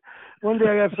running. One day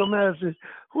I got so mad, I said,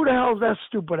 "Who the hell is that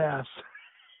stupid ass?"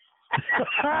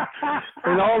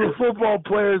 And all the football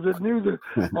players that knew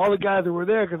all the guys that were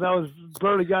there, because I was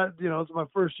barely it's my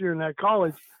first year in that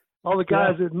college. All the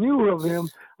guys that knew of him,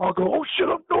 I'll go, "Oh, shut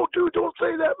up, no, dude, don't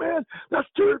say that, man. That's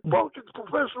Terry Funk, it's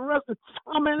professional wrestling."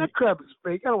 "Oh, man, that crap is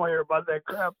fake. I don't want to hear about that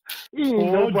crap. He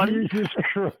ain't nobody." Jesus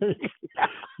Christ.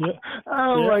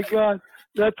 Oh, my God.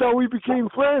 That's how we became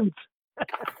friends.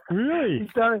 Really? He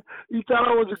thought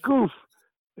I was a goof.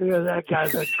 Yeah, that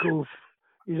guy's a goof.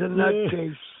 He's a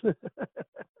nutcase.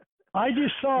 I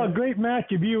just saw a great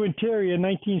match of you and Terry in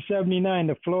 1979,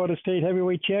 the Florida State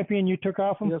heavyweight champion. You took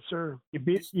off him. Yes, sir.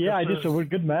 I just saw a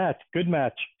good match. Good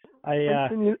match.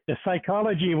 The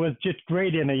psychology was just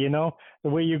great in it. The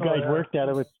way you guys worked at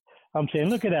it. I'm saying,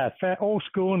 look at that, old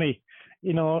school, and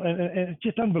it's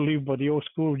just unbelievable. The old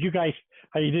school. You guys,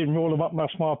 how you didn't roll them up in a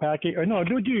small package, or no?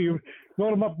 Did you roll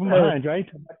them up from behind, right?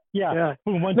 Yeah.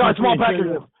 Boom, one, no, two, a small three,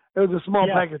 package. It was a small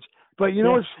package. But you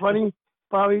know what's funny,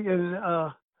 Bobby and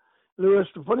Lewis?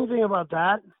 The funny thing about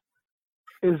that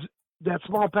is that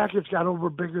small package got over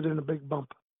bigger than a big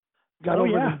bump. Got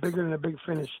bigger than a big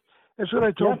finish. That's what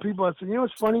I told people. I said, you know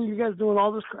what's funny? You guys doing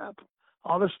all this crap,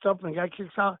 all this stuff, and the guy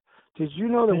kicks out. Did you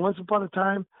know that once upon a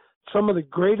time, some of the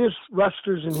greatest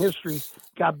wrestlers in history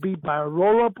got beat by a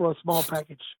roll-up or a small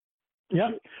package?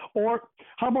 Yeah. Or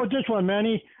how about this one,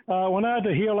 Manny? When I had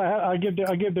the heel, I give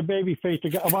the baby face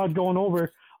about going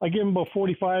over. I give him about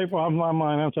 45. Well,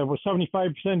 I'm sorry,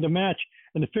 75% of the match,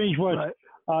 and the finish was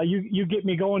you get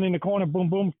me going in the corner, boom,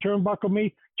 boom, turnbuckle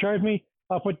me, charge me.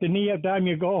 I'll put the knee up, down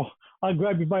you go. I'll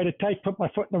grab you by the tights, put my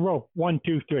foot in the rope. 1,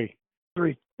 2, 3.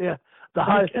 3. Yeah. The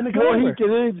high, and the more heat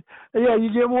than anything. Yeah,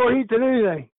 you get more heat than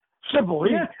anything. Simple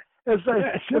heat. Yeah. It's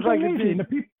like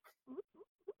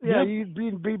Yep. You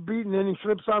beaten, and he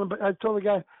slips on. But I told the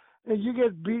guy, hey, you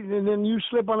get beaten, and then you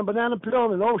slip on a banana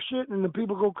peel, and oh shit, and the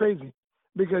people go crazy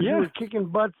because you were kicking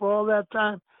butt for all that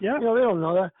time. Yeah. They don't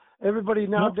know that. Everybody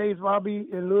nowadays, Bobby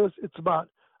and Lewis, it's about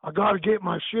I got to get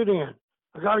my shit in.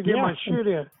 I got to get my shit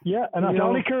in. Yeah, and that's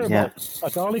all they care about.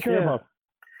 That's all they care about.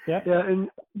 Yeah. Yeah, and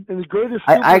the greatest.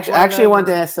 I actually want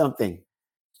to ask something.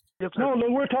 Yes, no,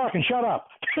 we're talking. Shut up.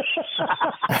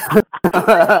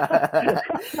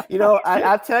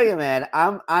 I'll tell you, man.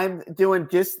 I'm doing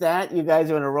just that. You guys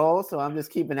are in a roll, so I'm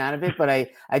just keeping out of it. But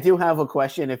I do have a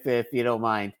question, if you don't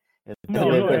mind. If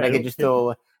I could just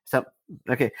throw some.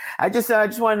 Okay, I just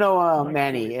want to know,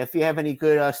 Manny, if you have any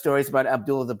good stories about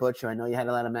Abdullah the Butcher. I know you had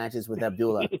a lot of matches with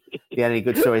Abdullah. If you had any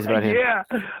good stories about him. Yeah,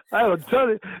 I will tell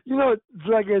you.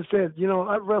 Like I said,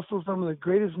 I've wrestled some of the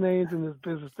greatest names in this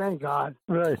business. Thank God,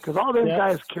 right? Because all them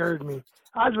guys carried me.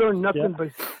 I learned nothing,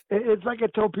 but it's like I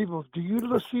told people: do you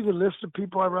see the list of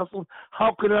people I wrestled?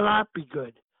 How could I not be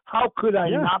good? How could I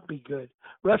not be good?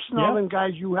 Wrestling all them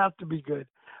guys, you have to be good.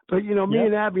 But me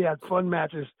and Abby had fun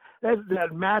matches.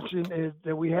 That match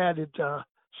that we had at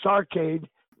Starrcade,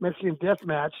 Mexican Death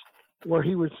Match, where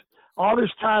he was all this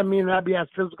time. Me and Abby had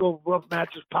physical rough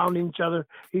matches, pounding each other.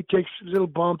 He takes little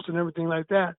bumps and everything like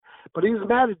that. But he was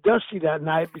mad at Dusty that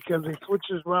night because they switched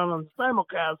us around on the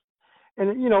simulcast.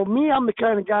 And me, I'm the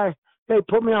kind of guy. Hey,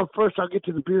 put me on first. I'll get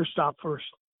to the beer stop first.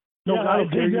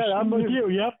 I'm with you.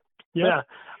 Yep. Yeah.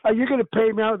 You're going to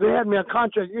pay me out. They had me on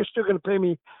contract. You're still going to pay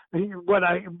me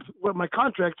what my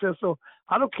contract says. So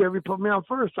I don't care if you put me on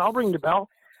first. I'll ring the bell.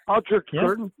 I'll jerk the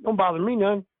curtain. Don't bother me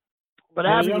none. But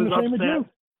Abby was upset.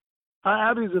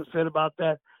 Abby's upset about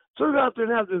that. So we go out there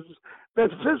and have this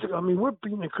physical. I mean, we're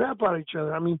beating the crap out of each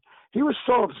other. I mean, he was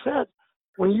so upset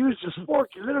when he used his fork.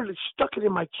 He literally stuck it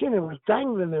in my chin and was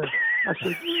dangling there. I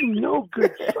said, "You no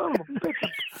good son of a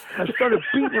bitch." I started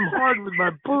beating him hard with my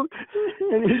boot,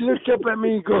 and he looked up at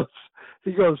me.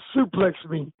 He goes, "Suplex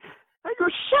me." I go,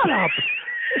 "Shut up."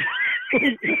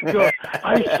 He goes,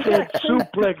 "I said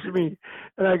suplex me."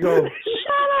 And I go,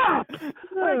 "Shut up.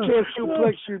 I can't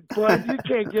suplex you, bud. You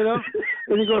can't get up."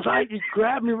 And he goes, he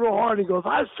grabbed me real hard. He goes,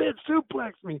 "I said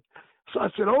suplex me." So I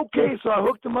said, "Okay." So I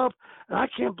hooked him up, and I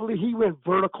can't believe he went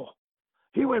vertical.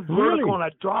 He went vertical, and I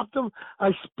dropped him.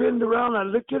 I spinned around. I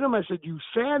looked at him. I said, "You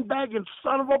sandbagging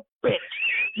son of a bitch.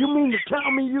 You mean to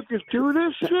tell me you can do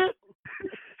this shit?"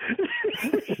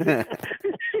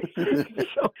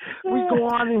 So we go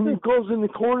on, and he goes in the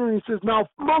corner, and he says, "Now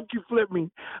monkey flip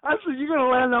me." I said, "You're going to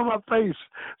land on my face."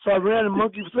 So I ran and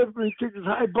monkey flipped me. He took his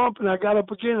high bump, and I got up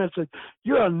again. I said,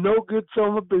 "You're a no good son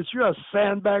of a bitch. You're a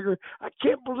sandbagger. I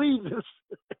can't believe this."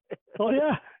 Oh,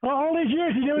 yeah. All these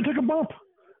years, he never took a bump.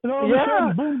 And all of a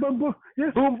sudden, boom, boom, boom.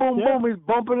 Yeah. Boom, boom, boom. He's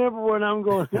bumping everywhere, and I'm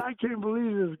going, I can't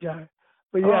believe this guy.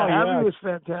 But Abby was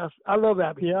fantastic. I love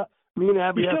Abby. Yeah. Me and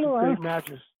Abby have some great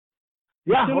matches.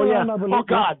 Yeah. Oh, yeah. Oh,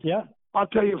 God. Yeah. I'll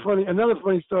tell you another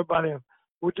funny story about him.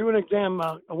 We're doing an exam,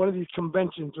 one of these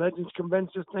conventions, Legends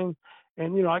conventions thing,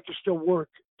 and, I can still work.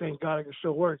 Thank God I can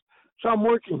still work. So I'm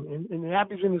working, and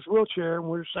Abby's in this wheelchair, and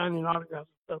we're signing autographs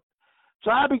and stuff.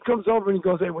 So Abby comes over, and he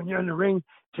goes, "Hey, when you're in the ring,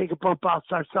 take a bump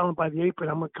outside, selling by the apron.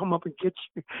 I'm going to come up and get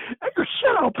you." I go,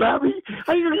 "Shut up, Abby.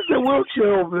 How you going to get that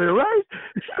wheelchair over there, right?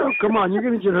 Oh, come on, you're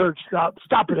going to get hurt.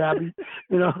 Stop it, Abby."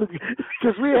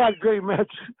 Because we had great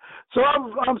matches. So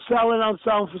I'm selling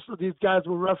for these guys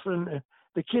were wrestling.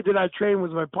 The kid that I trained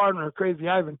was my partner, Crazy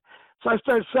Ivan. So I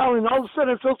started selling. All of a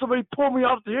sudden, I felt somebody pull me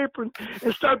off the apron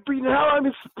and start beating the hell out of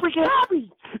me. Freaking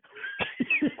Abby.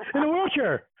 In a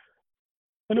wheelchair.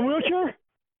 In a wheelchair?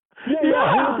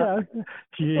 Yeah.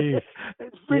 Jeez.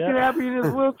 It's freaking Happy in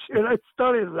his wheelchair, and I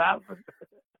started laughing.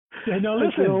 Yeah, now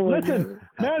listen,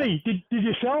 Matty, did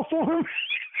you sell for him?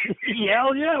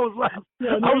 Hell yeah, I was laughing.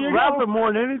 Yeah, I was laughing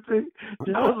more than anything.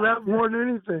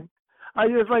 I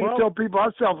just like to tell people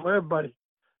I sell for everybody.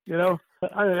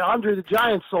 Andre the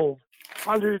Giant sold.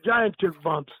 Andre the Giant took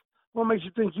bumps. What makes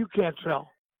you think you can't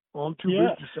sell? Well, I'm too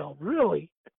big to sell.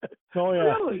 Really? Oh yeah.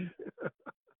 Really?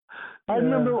 I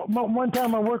remember one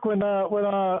time I worked with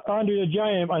Andre the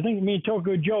Giant. I think me and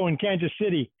Tokyo Joe in Kansas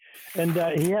City, and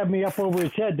he had me up over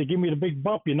his head to give me the big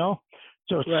bump,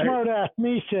 So smart ass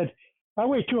me said, "I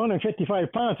weigh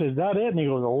 255 pounds. Is that it?" And he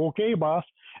goes, "Okay, boss."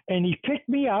 And he picked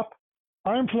me up,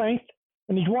 arm's length,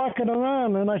 and he's walking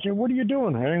around. And I said, "What are you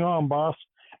doing?" "Hang on, boss."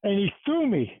 And he threw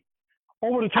me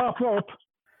over the top rope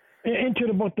into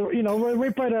the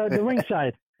right by the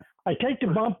ringside. I take the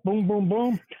bump, boom, boom,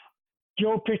 boom.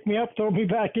 Joe picked me up, threw me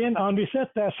back in. Andre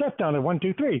set down at 1,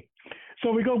 2, 3.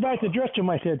 So we go back to the dressing room.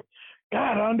 I said,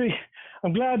 "God, Andre,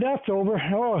 I'm glad that's over."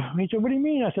 "Oh," he said, "What do you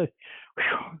mean?" I said,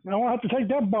 "I don't have to take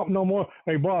that bump no more."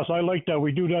 "Hey, boss, I like that.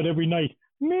 We do that every night."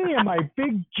 Me and my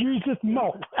big Jesus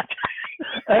mouth.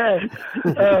 Hey,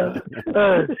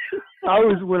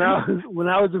 when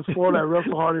I was in Florida, I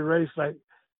wrestled Harley Race.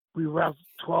 We wrestled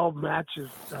 12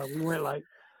 matches. We went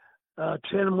 10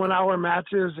 1-hour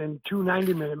matches and 2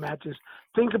 90-minute matches.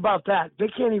 Think about that. They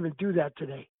can't even do that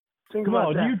today. Think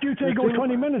about that. You take go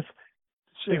 20 minutes.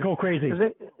 Sure. They go crazy.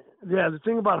 The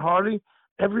thing about Harley,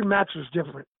 every match was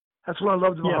different. That's what I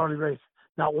loved about Harley Race.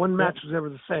 Not one match was ever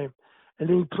the same. And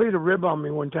then he played a rib on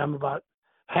me one time about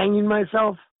hanging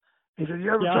myself. He said,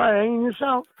 "You ever try hanging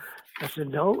yourself?" I said,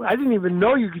 "No." I didn't even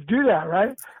know you could do that,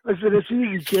 right? I said, "It's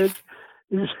easy, kid.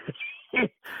 You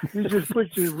just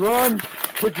put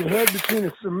your head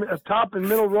between a top and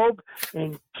middle rope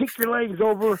and kick your legs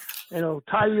over, and it'll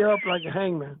tie you up like a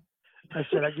hangman." I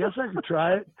said, "I guess I could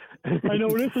try it." I know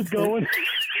where this is going.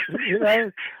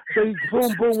 So he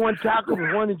boom, boom, one tackle,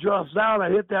 but one he drops down. I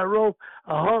hit that rope.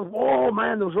 I hung. Oh,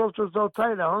 man, those ropes were so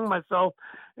tight. I hung myself.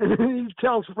 And then he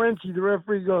tells Frenchie, the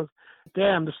referee, goes,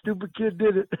 "Damn, the stupid kid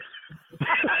did it."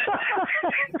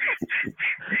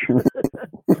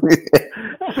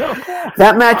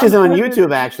 That match is on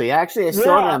YouTube, actually. I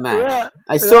saw that match. Yeah,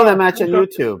 I saw that match on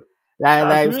YouTube.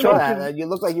 I saw awesome. that. You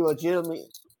look like you were legitimately.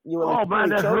 You were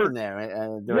that hurt. There. I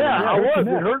was. It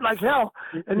hurt like hell.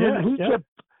 And then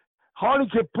Harley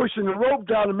kept pushing the rope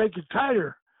down to make it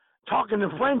tighter, talking to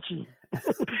Frenchie.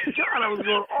 God, I was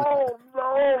going, "Oh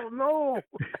no!"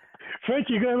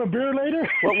 Frenchie, you gonna have a beer later?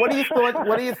 What do you thought?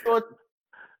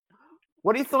 What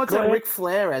are your thoughts on Ric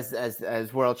Flair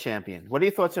as world champion? What are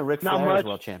your thoughts on Ric Flair as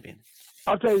world champion?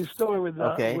 I'll tell you a story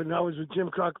when I was with Jim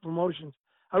Crockett Promotions.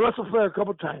 I wrestled Flair a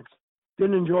couple times.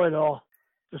 Didn't enjoy it at all.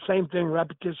 The same thing,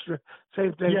 repetition,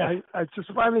 same thing. Yeah. I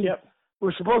just finally, Yep.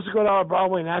 we're supposed to go to our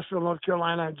Broadway in Asheville, North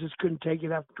Carolina. I just couldn't take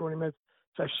it after 20 minutes.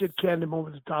 So I shit canned him over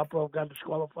the top rope, got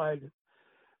disqualified.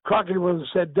 Crockett was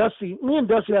said, Dusty, me and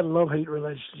Dusty had a love-hate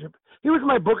relationship. He was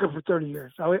my booker for 30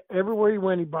 years. So everywhere he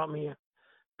went, he brought me in.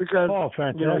 Because,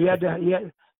 fantastic. you know, he had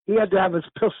to have his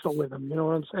pistol with him, you know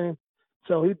what I'm saying?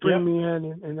 So he'd bring me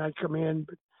in and I'd come in.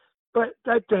 But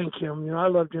I thank him. You know, I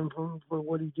loved him for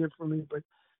what he did for me. But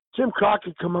Jim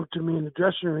Crockett come up to me in the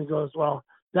dressing room and he goes, well,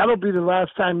 that'll be the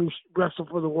last time you wrestle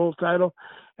for the world title.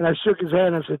 And I shook his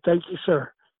hand and I said, thank you,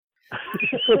 sir.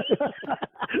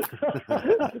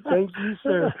 Thank you,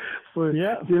 sir. For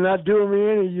you're not doing me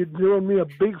any, you're doing me a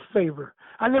big favor.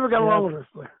 I never got along with Ric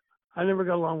Flair.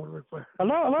 A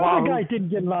lot of the guys didn't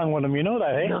get along with him, you know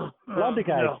that, eh? No. A lot of the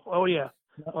guys. No. Oh, yeah.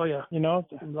 You know?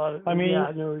 I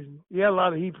know he had a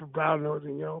lot of heat for brown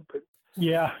nosing, you know, but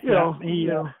you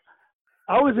know,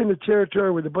 I was in the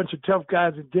territory with a bunch of tough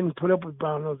guys that didn't put up with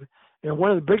brown nosing. And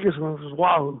one of the biggest ones was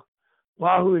Wahoo.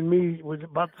 Wahoo and me was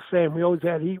about the same. We always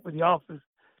had heat with the office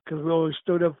because we always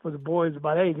stood up for the boys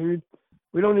about, hey, dude,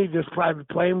 we don't need this private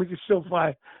plane. We can still fly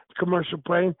a commercial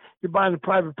plane. You're buying a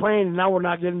private plane, and now we're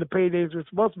not getting the paydays we're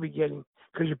supposed to be getting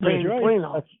because you're paying the plane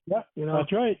off. You know?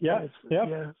 That's right. Yeah.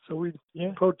 So we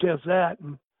protest that.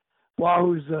 And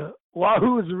Wahoo is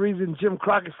the reason Jim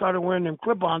Crockett started wearing them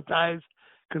clip-on ties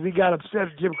because he got upset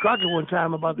at Jim Crockett one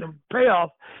time about the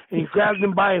payoff, and he grabbed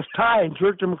him by his tie and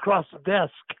jerked him across the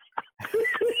desk.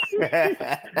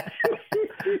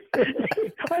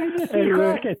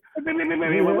 Crockett.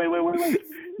 Wait.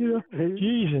 You know,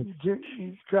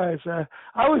 Jesus Christ.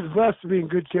 I was blessed to be in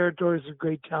good territories with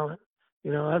great talent.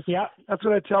 You know, that's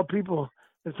what I tell people.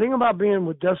 The thing about being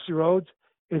with Dusty Rhodes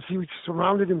is he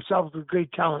surrounded himself with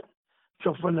great talent.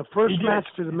 So from the first match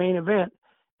to the main event,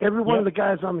 every one of the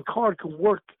guys on the card could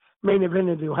work main event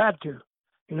if they had to.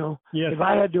 You know, if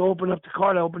I had to open up the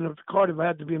card, I opened up the card. If I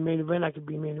had to be a main event, I could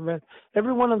be a main event.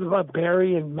 Every one of them,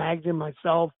 Barry and Magden,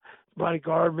 myself, Buddy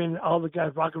Garvin, all the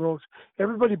guys, Rock and Rolls,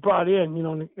 everybody brought in, you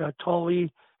know,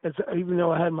 Tully. Even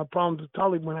though I had my problems with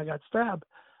Tully when I got stabbed,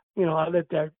 you know, I let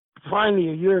that, finally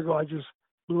a year ago, I just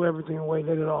blew everything away,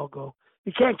 let it all go.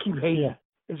 You can't keep hating. Yeah.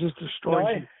 It just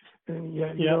destroys you. And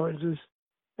you know,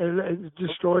 it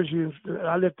destroys you.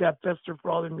 I let that fester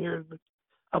for all them years, but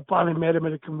I finally met him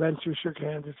at a convention, shook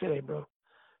hands, and said, hey, bro,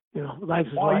 you know, life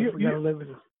is life. We got to live it.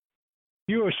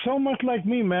 You are so much like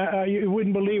me, man. You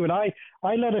wouldn't believe it. I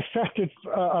let it fester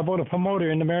about a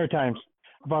promoter in the Maritimes,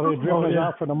 about it dribbling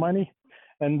out for the money.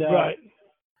 And,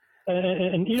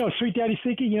 and you know, Sweet Daddy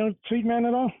Siki, you know, Sweet Man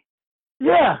at all?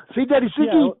 Yeah, Sweet Daddy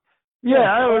Siki.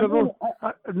 Yeah, I heard of him.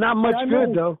 Not much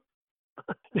good, though.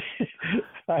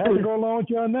 I had to go along with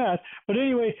you on that. But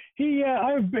anyway,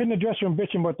 I've been in the dressing room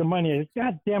bitching about the money.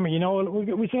 God damn it, you know,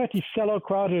 we got these sellout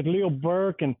crowds with Leo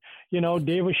Burke and, you know,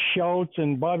 David Schultz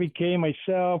and Bobby Kay,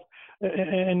 myself,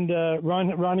 and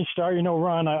Ronnie Starr, you know,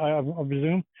 Ron, I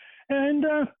presume. And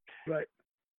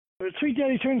Sweet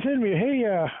Daddy turns to me,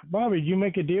 hey, Bobby, did you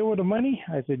make a deal with the money?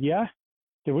 I said, yeah.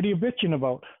 He said, what are you bitching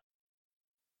about?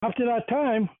 After that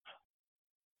time,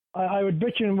 I would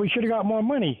bitch and we should have got more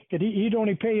money because he'd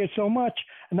only pay you so much,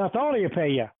 and that's all he'd pay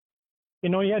you. You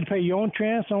know, you had to pay your own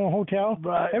transfer, own hotel,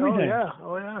 everything.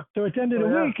 Oh, yeah. So at the end of the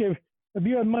week, if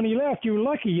you had money left, you were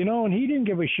lucky, you know, and he didn't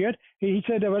give a shit. He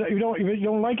said, if you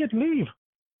don't like it, leave,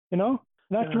 you know.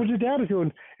 And that's what his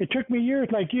attitude. It took me years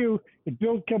like you. It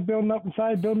kept building up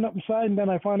inside, and then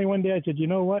I finally one day I said, you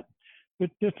know what,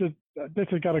 this has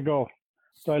got to go.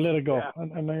 So I let it go,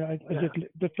 and I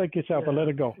just like yourself, I let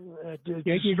it go.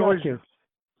 You got to.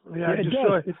 Yeah,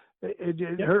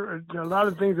 it hurt. A lot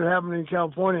of things that happened in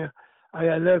California,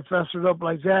 I let it fester up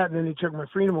like that, and then they took my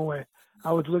freedom away.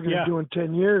 I was looking at doing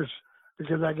 10 years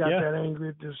because I got that angry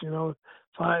at this, you know.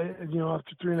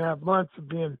 After 3.5 months of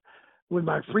being with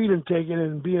my freedom taken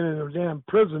and being in a damn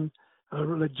prison, a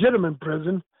legitimate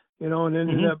prison, you know, and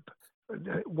ended up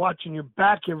watching your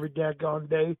back every daggone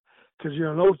day. Because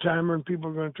you're an old timer and people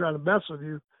are going to try to mess with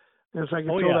you. And it's like I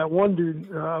told that one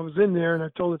dude, I was in there and I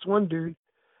told this one dude,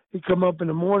 he come up in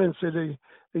the morning and said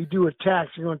they do a tax.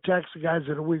 You're going to tax the guys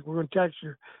of the week. We're going to tax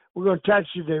you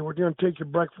today. We're going to take your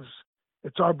breakfast.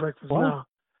 It's our breakfast now.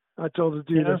 I told the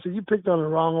dude, I said, you picked on the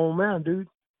wrong old man, dude.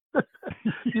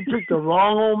 You picked the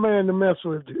wrong old man to mess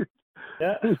with, dude.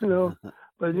 Yeah. You know,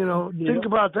 but you know, think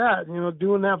about that. You know,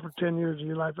 doing that for 10 years of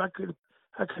your life, I could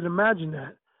imagine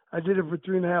that. I did it for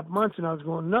 3.5 months, and I was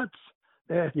going nuts.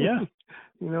 Yeah.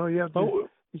 You know, you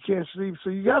can't sleep, so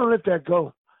you got to let that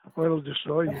go, or it'll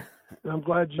destroy you. And I'm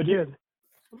glad you did.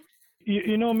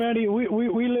 You know, Matty,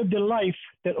 we lived a life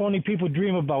that only people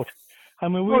dream about. I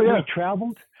mean, we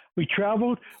traveled. We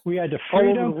traveled. We had the All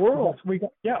freedom. over the world.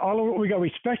 All over. We got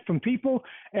respect from people.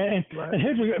 And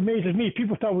here's what amazes me: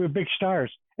 people thought we were big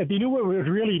stars. If they knew what we were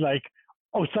really like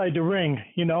outside the ring,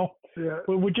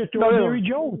 we're just ordinary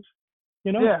Joes.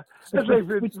 Yeah, it's like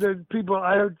the people.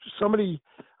 I heard somebody.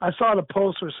 I saw the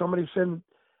post where somebody said,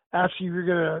 "Ask you if you're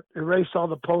gonna erase all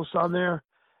the posts on there,"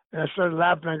 and I started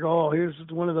laughing. I go, "Oh, here's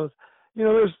one of those."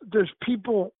 There's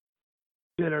people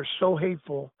that are so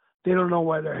hateful they don't know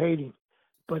why they're hating,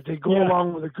 but they go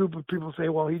along with a group of people say,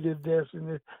 "Well, he did this," and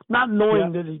this, not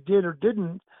knowing that he did or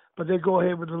didn't, but they go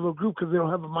ahead with a little group because they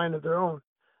don't have a mind of their own.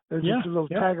 They're just a little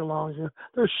tag-alongs.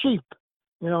 They're sheep,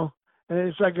 And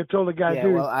it's like I told the guy,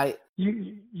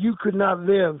 dude, you could not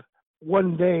live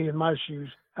one day in my shoes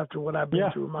after what I've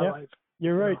been through in my life.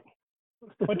 You're right.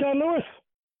 But Lewis?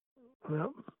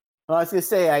 Well, I was going to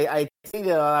say, I think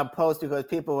a lot of posts because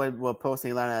people were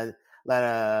posting a lot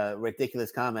of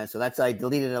ridiculous comments. So I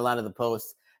deleted a lot of the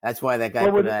posts. That's why that guy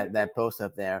put that post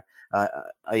up there.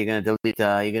 Are you going to delete?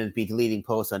 You're going to be deleting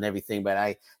posts on everything, but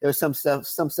there was some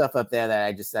stuff up there that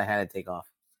I had to take off.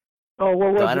 Oh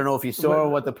well, so I don't know if you saw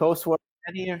what the posts were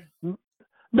here.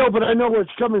 No, but I know where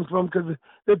it's coming from because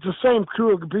it's the same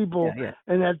crew of people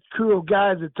and that crew of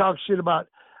guys that talk shit about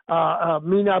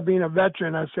me not being a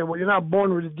veteran. I said, well, you're not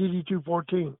born with a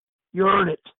DD-214. You earn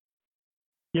it.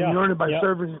 Yeah. And you earn it by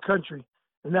serving your country.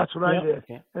 And that's what I did.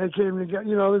 Okay. And it came together.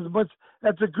 There's a bunch.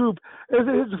 That's a group.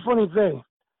 It's a funny thing.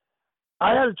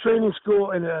 I had a training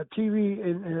school and a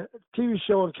TV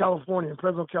show in California, in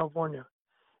Fresno, California.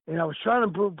 And I was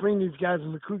trying to bring these guys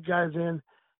and recruit guys in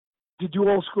to do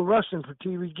old school wrestling for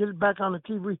TV, get it back on the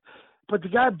TV. But the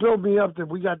guy built me up that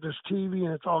we got this TV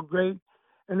and it's all great.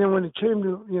 And then when it came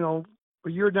to, a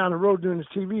year down the road doing this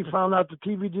TV, found out the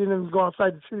TV didn't even go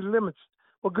outside the city limits.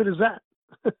 What good is that?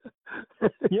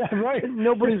 Yeah, right.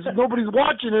 Nobody's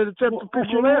watching it except the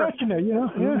people there. Watching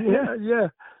it, Yeah.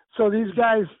 So these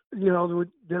guys,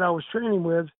 that I was training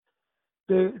with,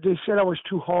 they said I was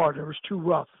too hard. I was too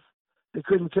rough. They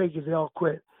couldn't take it. They all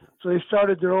quit. So they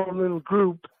started their own little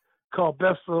group called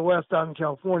Best of the West out in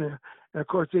California. And, of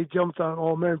course, they jumped on,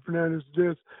 oh, man, Fernandez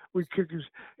this. We kick his.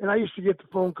 And I used to get the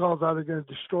phone calls how they're going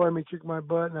to destroy me, kick my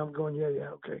butt. And I'm going, yeah,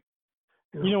 okay.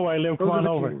 You know where I live? Come on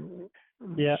over.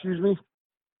 Yeah. Excuse me?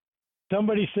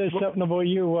 Somebody says something about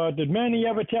you. Did Manny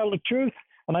ever tell the truth?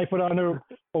 And I put on there,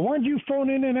 well, why don't you phone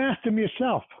in and ask him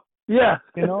yourself? Yeah.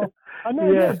 I know.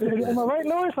 Yeah. Am I right,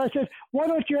 Lewis? I said, why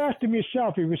don't you ask him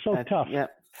yourself? He was so tough. Yeah.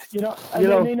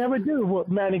 They never do,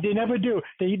 Manny. They never do.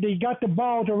 They got the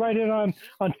ball to write it on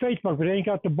Facebook, but they ain't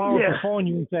got the ball to phone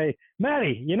you and say,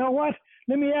 Manny, you know what?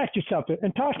 Let me ask you something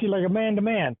and talk to you like a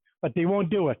man-to-man. But they won't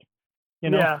do it.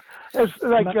 Yeah. It's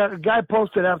like a guy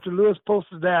posted after Lewis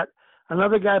posted that.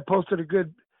 Another guy posted a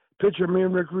good picture of me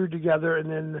and Rick Rude together,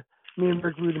 and then me and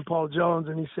Rick Rude and Paul Jones,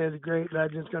 and he said, the great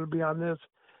legend's going to be on this.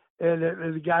 And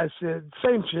the guy said,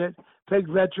 same shit, fake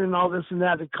veteran, all this and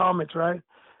that, the comments, right?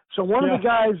 So one of the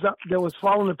guys that was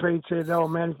following the page said, oh,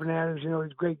 Manny Fernandez, he's a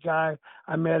great guy.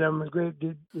 I met him,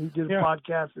 he did a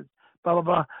podcast, and blah, blah,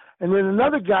 blah. And then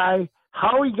another guy,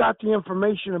 how he got the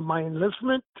information of my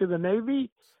enlistment to the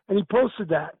Navy, and he posted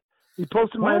that. He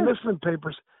posted my enlistment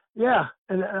papers. Yeah,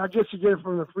 and I guess you get it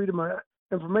from the Freedom of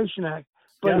Information Act.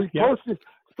 But he posted,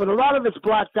 but a lot of it's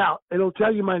blacked out. It'll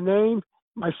tell you my name,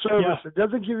 my service. It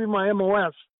doesn't give you my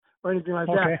MOS or anything like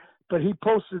that. But he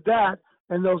posted that,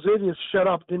 and those idiots shut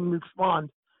up, didn't respond.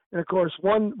 And, of course,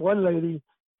 one lady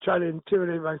tried to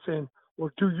intimidate me by saying, well,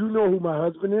 do you know who my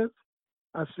husband is?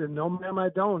 I said, no, ma'am, I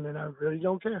don't, and I really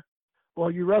don't care.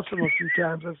 Well, you wrestled a few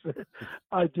times. I said,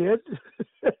 I did.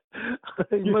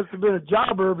 He must have been a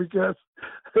jobber because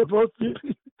most of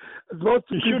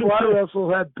the people I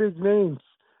wrestled had big names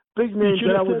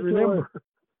that I would remember.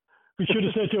 You should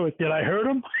have said to it, did I hurt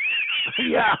him?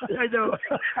 Yeah, I know.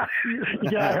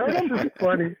 Yeah, I heard him. It's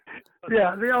funny.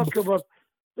 Yeah, they all come up.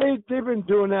 They've been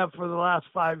doing that for the last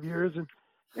 5 years, and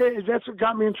that's what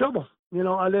got me in trouble.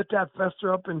 I let that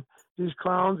fester up in these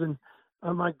clowns, and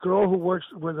my girl who works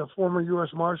with a former U.S.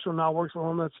 Marshal, now works for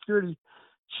Homeland Security,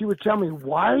 she would tell me,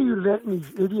 why are you letting these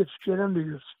idiots get under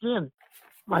your skin?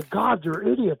 My God, they're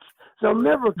idiots. They'll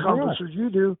never accomplish what you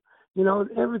do.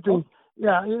 Everything.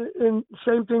 Yeah, and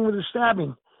same thing with the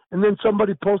stabbing. And then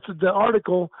somebody posted the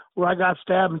article where I got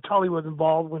stabbed and Tully was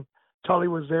involved when Tully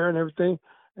was there and everything.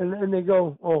 And they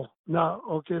go, oh, no,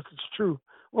 okay, if it's true.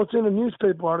 Well, it's in a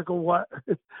newspaper article. What?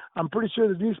 I'm pretty sure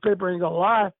the newspaper ain't going to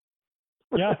lie.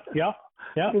 Yeah.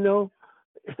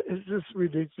 It's just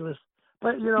ridiculous.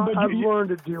 But, I've learned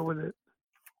to deal with it.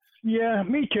 Yeah,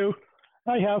 me too.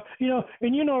 I have.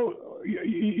 And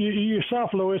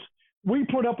yourself, Lewis, we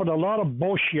put up with a lot of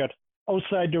bullshit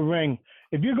outside the ring.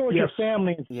 If you go with your Yes.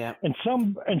 family Yeah. and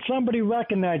somebody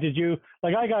recognizes you,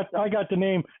 like I got the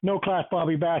name No Class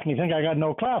Bobby back, and you think I got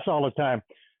no class all the time.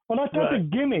 Well, that's a Right.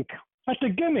 gimmick. That's a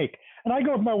gimmick. And I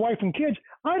go with my wife and kids.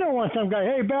 I don't want some guy,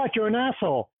 hey, Bat, you're an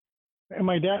asshole. And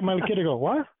my kid will go,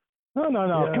 what? No.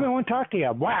 Yeah. Come on, I want to talk to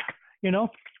you. Whack.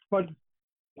 But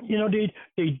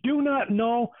they do not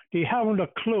know. They haven't a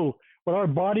clue what our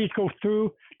bodies go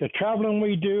through, the traveling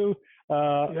we do.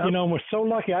 Yep. We're so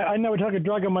lucky. I never took a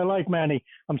drug in my life, Manny.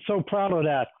 I'm so proud of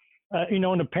that.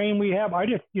 And the pain we have, I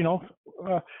just,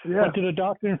 went to the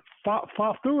doctor and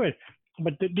fought through it.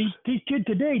 But these kids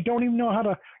today don't even know how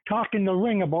to talk in the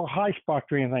ring about high spots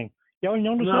or anything. You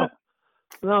notice No. that?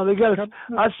 No, they got.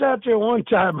 I sat there one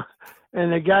time,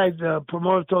 and the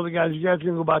promoter told the guys, "You guys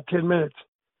can go about 10 minutes,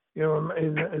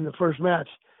 in the first match."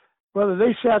 Brother,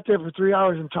 they sat there for 3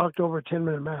 hours and talked over a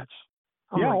 10-minute match.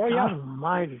 I'm Yeah, like, oh, yeah. God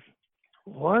Almighty,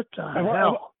 what the And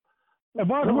hell? If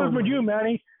I was working with you,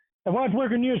 Manny, if I was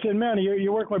working with you, said, Manny,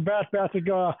 you work with Bassett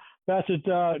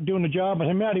doing the job. I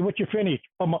said, Manny, what's your finish?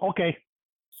 I'm like, okay.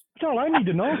 That's all I need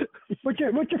to know. What's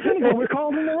your finish? We're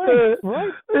called in the ring,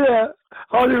 right? Yeah.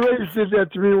 Harley Race did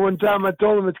that to me one time. I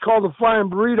told him it's called the flying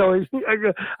burrito.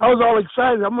 I was all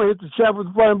excited. I'm going to hit the chap with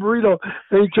the flying burrito.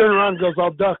 Then he turned around and goes,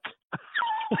 I'll duck.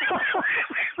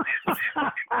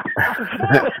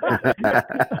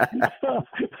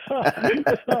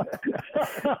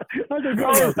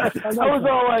 I was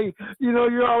all like,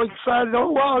 you're all excited.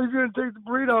 Oh, wow, he's going to take the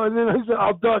burrito. And then I said,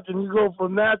 I'll duck. And you go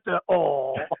from that to,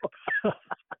 oh.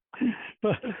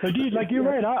 But geez, like you're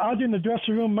right. I was in the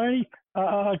dressing room, Manny,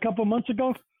 a couple of months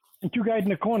ago, and two guys in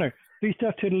the corner. Three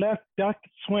steps to the left, duck,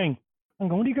 swing. I'm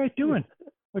going, what are you guys doing?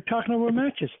 We're talking over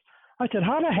matches. I said,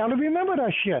 how the hell do we remember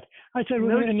that shit? I said,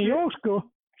 well, in the old school,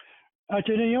 in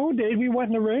the old days, we went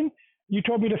in the ring. You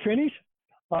told me to finish.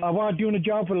 I was doing a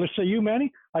job for, let's say, you,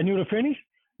 Manny. I knew to finish.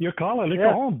 Your caller, let's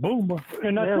go home. Boom.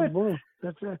 And that's it. Boom.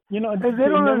 That's it. And they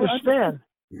don't understand.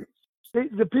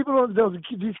 The people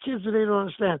these kids, they don't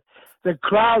understand. The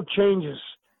crowd changes.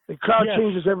 The crowd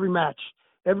changes every match.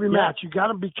 Every match. You got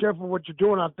to be careful what you're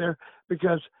doing out there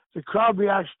because the crowd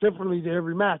reacts differently to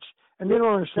every match. And they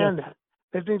don't understand that.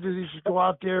 They think that you should go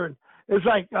out there and it's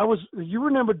like you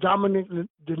remember Dominic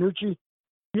DeNucci?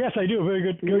 Yes, I do. Very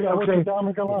good. I worked with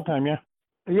Dominic a long time, yeah.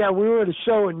 Yeah, we were at a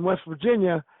show in West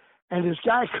Virginia, and this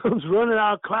guy comes running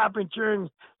out, clapping, cheering,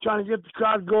 trying to get the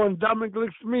crowd going. Dominic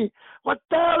looks at me. What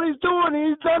the hell he's doing?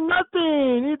 He's done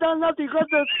nothing. He's done nothing. He's got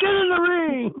to get in the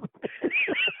ring.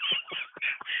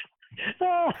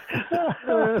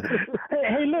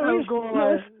 Hey, Louis.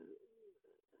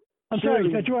 I'm sorry, I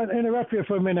want to interrupt you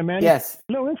for a minute, man. Yes.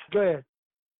 Louis? Go ahead.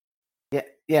 Yeah.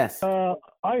 Yes. I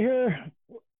hear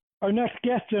our next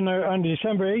guest on the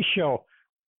December 8th show.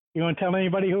 You want to tell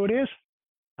anybody who it is?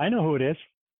 I know who it is.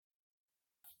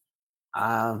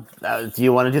 Do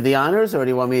you want to do the honors, or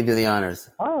do you want me to do the honors?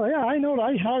 Oh, yeah, I know.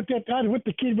 I was with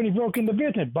the kid when he broke into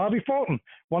business. Bobby Fulton,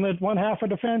 one half of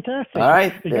the Fantastic. All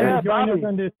right. Yeah, Bobby.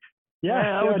 December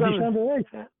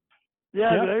 8th.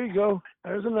 Yeah, there you go.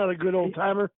 There's another good old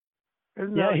timer. I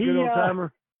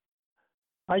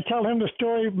tell him the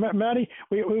story, Matty.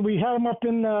 We had him up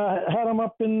in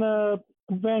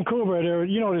Vancouver. There,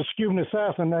 the Cuban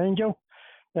assassin, Angel,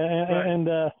 and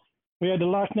we had the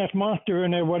Loch Ness Monster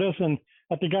in there with us, and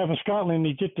the guy from Scotland.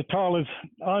 He's just as tall as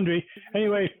Andre.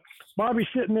 Anyway, Bobby's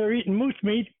sitting there eating moose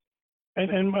meat,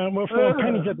 and we're throwing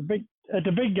pennies at the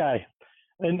big guy,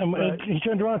 and he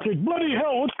turned around and said, "Bloody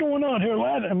hell, what's going on here,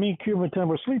 lad?" And me and Cuban and Tim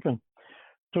were sleeping.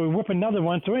 So we whip another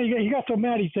one. So he got so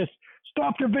mad, he says,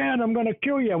 "Stop the van, I'm going to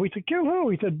kill you." We said, "Kill who?"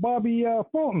 He said, "Bobby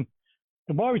Fulton."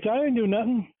 And Bobby said, "I didn't do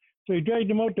nothing." So he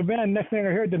dragged him out the van. Next thing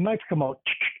I heard, the knife come out.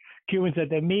 Cuban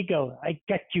said, "Amigo, I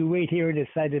got you right here on the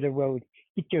side of the road.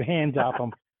 Get your hands off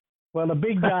him." Well, the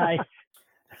big guy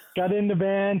got in the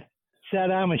van, sat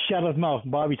down, and shut his mouth.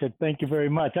 Bobby said, "Thank you very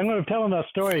much." I'm going to tell him that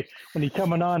story when he's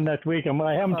coming on next week. I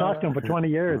haven't talked to him for 20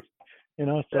 years.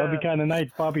 So it'd be kind of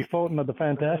nice. Bobby Fulton of the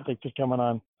Fantastic just coming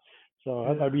on.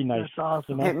 So that'd be nice. That's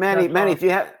awesome. Hey, Manny, do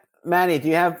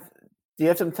you have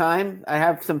some time? I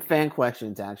have some fan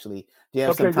questions actually. Do you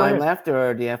have some time left,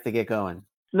 or do you have to get going?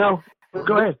 No,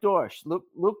 go ahead.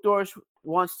 Luke Dorsch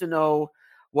wants to know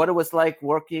what it was like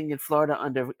working in Florida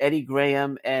under Eddie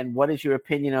Graham, and what is your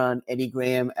opinion on Eddie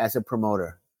Graham as a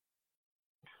promoter?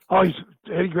 Oh,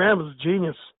 Eddie Graham was a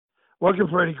genius. Working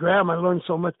for Eddie Graham, I learned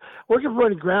so much. Working for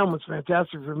Eddie Graham was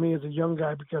fantastic for me as a young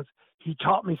guy because he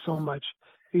taught me so much.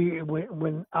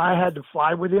 When I had to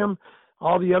fly with him,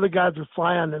 all the other guys would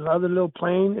fly on another little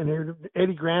plane, and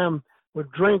Eddie Graham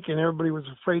would drink, and everybody was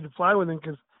afraid to fly with him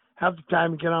because half the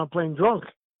time he'd get on a plane drunk.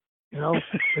 But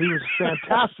he was a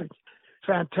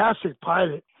fantastic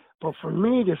pilot. But for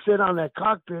me to sit on that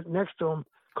cockpit next to him,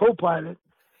 co-pilot,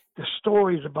 the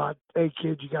stories about, hey,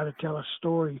 kid, you got to tell a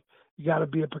story. You got to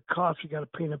be a Picasso. You got to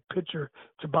paint a picture.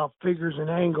 It's about figures and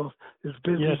angles. This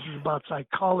business is about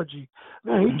psychology.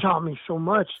 Man, he taught me so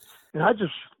much. And I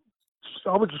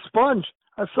was a sponge.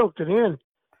 I soaked it in.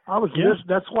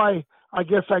 That's why I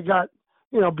guess I got,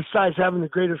 besides having the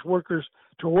greatest workers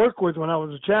to work with when I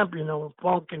was a champion,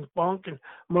 Funk and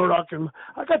Murdoch, and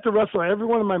I got to wrestle every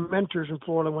one of my mentors in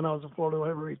Florida when I was a Florida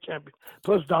heavyweight champion,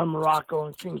 plus Don Morocco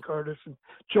and King Curtis and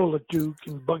Joe LeDuc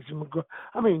and Bugsy McGraw.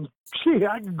 I mean,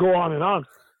 I could go on and on.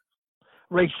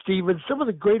 Ray Stevens, some of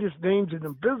the greatest names in the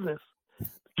business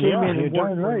came in and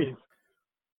worked with me.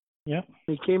 Yeah.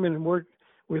 He came in and worked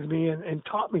with me and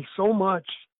taught me so much.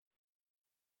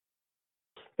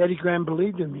 Eddie Graham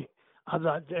believed in me. I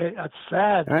thought that's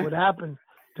sad what happened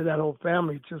to that whole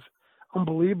family. It's just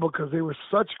unbelievable because they were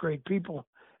such great people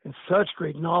and such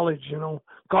great knowledge,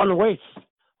 gone to waste.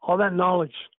 All that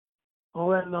knowledge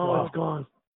gone.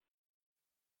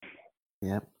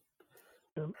 Yeah.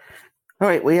 All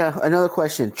right, we have another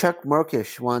question. Chuck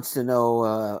Murkish wants to know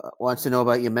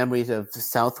about your memories of the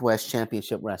Southwest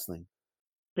Championship Wrestling.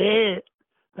 Yeah,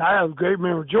 I have a great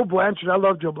memory. Joe Blanchard, I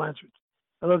love Joe Blanchard.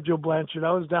 I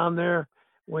was down there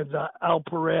with Al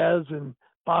Perez and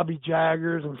Bobby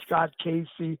Jaggers and Scott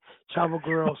Casey, Chavo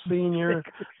Guerrero Sr.,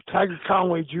 Tiger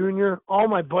Conway Jr., all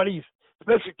my buddies,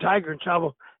 especially Tiger and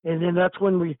Chavo. And then that's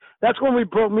when we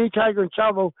broke, me, Tiger, and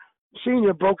Chavo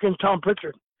Sr. broke in Tom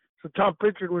Pritchard. So Tom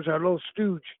Pritchard was our little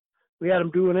stooge. We had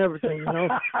him doing everything,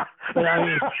 But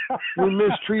we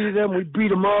mistreated him. We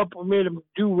beat him up. We made him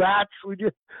do rats. We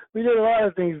did a lot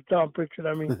of things with Tom Pritchard.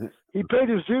 I mean, he paid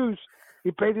his dues.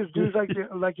 He paid his dues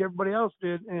like everybody else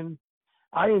did, and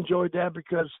I enjoyed that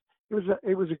because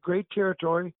it was a great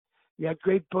territory. You had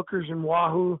great bookers in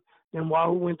Wahoo. Then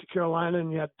Wahoo went to Carolina,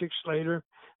 and you had Dick Slater.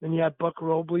 Then you had Buck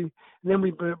Robley. And then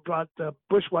we brought the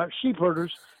sheep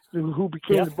herders, who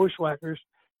became the Bushwhackers.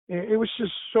 It was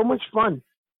just so much fun.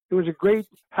 It was a great,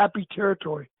 happy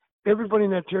territory. Everybody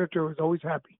in that territory was always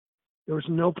happy. There was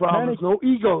no problems, no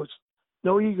egos.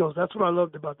 That's what I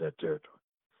loved about that territory.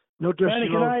 No Manny,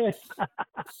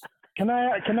 can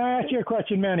I ask you a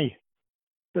question, Manny?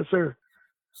 Yes, sir.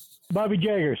 Bobby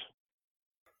Jaggers.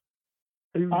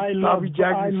 I love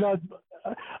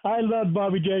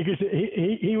Bobby Jaggers.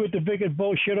 He was the biggest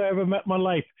bullshit I ever met in my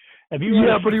life. But he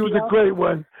was a great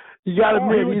one. You got to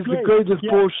admit, he's the greatest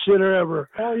bullshitter ever.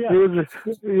 Oh yeah.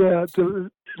 To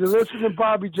listen to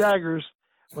Bobby Jaggers,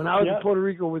 when I was in Puerto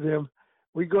Rico with him,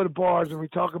 we go to bars and we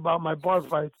talk about my bar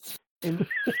fights. And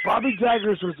Bobby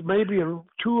Jaggers was maybe in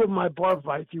 2 of my bar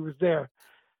fights. He was there.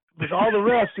 With all the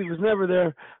rest, he was never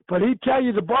there. But he'd tell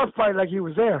you the bar fight like he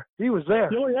was there. He was there.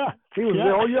 Oh, yeah. He was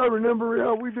there. Oh, yeah,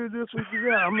 remember, we did this, we did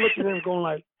that. I'm looking at him going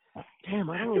like, damn,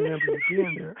 I don't remember you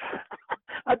being there.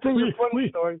 I'll tell you a funny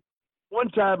story. One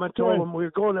time I told him we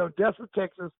were going to Odessa,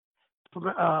 Texas,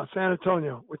 from San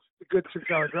Antonio, which is a good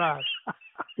 6-hour drive.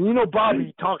 And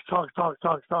Bobby talks.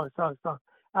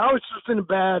 I was just in a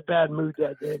bad mood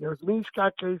that day. There was me,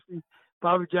 Scott Casey,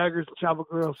 Bobby Jaggers, and Chavo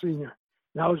Guerrero Sr.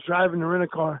 And I was driving the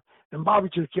rent-a-car, and Bobby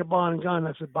just kept on and going.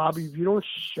 I said, Bobby, if you don't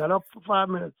shut up for 5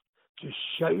 minutes, just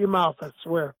shut your mouth, I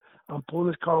swear. I'm pulling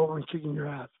this car over and kicking your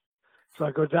ass. So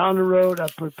I go down the road. I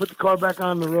put the car back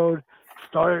on the road,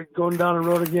 started going down the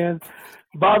road again.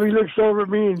 Bobby looks over at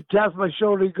me and taps my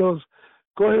shoulder. He goes,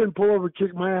 go ahead and pull over and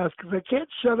kick my ass because I can't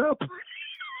shut up.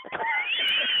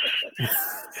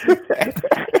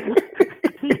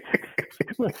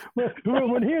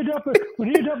 when he was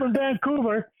up in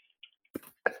Vancouver,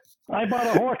 I bought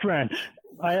a horse ranch.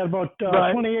 I had about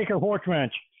 20-acre horse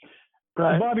ranch.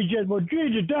 Right. Bobby said, well,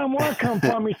 geez, damn, where I come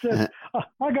from? He said,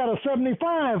 I got a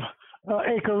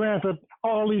 75-acre ranch with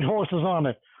all these horses on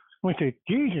it. We said,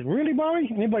 Jesus, really, Bobby?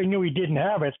 Anybody knew he didn't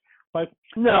have it, but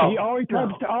no, he always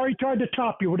tried to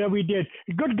top you, whatever he did.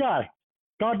 Good guy.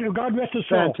 God rest his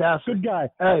soul. Fantastic. Good guy.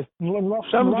 Hey,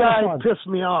 some guy pissed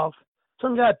me off.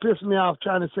 Some guy pissed me off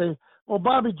trying to say, well,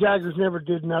 Bobby Jaggers never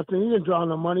did nothing. He didn't draw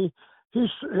no money.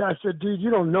 I said, dude, you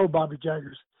don't know Bobby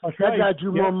Jaggers. That's that right. guy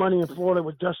drew more money in Florida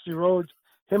with Dusty Rhodes.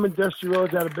 Him and Dusty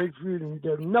Rhodes had a big feud, and he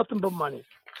did nothing but money.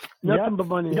 Nothing but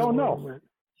money. You don't know.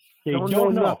 They don't know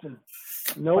nothing.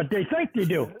 Nope. But they think they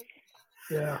do.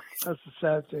 Yeah, that's the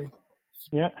sad thing.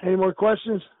 Yeah. Any more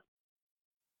questions?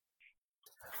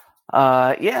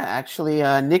 Actually,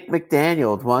 Nick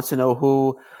McDaniel wants to know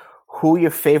who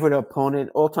your favorite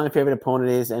opponent, all-time favorite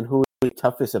opponent is, and who your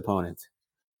toughest opponent.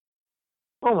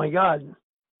 Oh my God,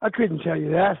 I couldn't tell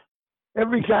you that.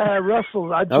 Every guy I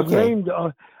wrestled, I just named.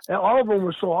 All of them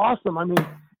were so awesome. I mean,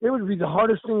 it would be the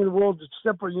hardest thing in the world to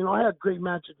separate. I had great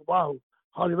matches with Wahoo.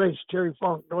 Harley Race, Terry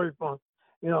Funk, Dory Funk,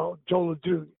 Joe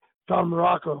LeDuc, Tom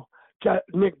Morocco,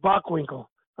 Nick Bockwinkel.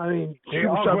 I mean,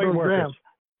 all great workers.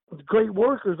 Graham. Great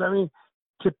workers. I mean,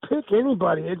 to pick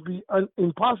anybody, it'd be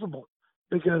impossible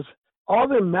because all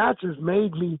their matches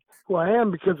made me who I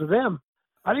am because of them.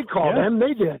 I didn't call them;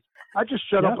 they did. I just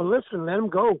shut up and listened and let them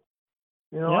go.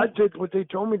 I did what they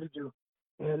told me to do,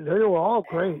 and they were all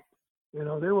great. They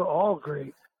were all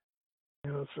great.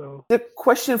 So the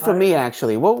question for me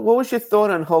actually, what was your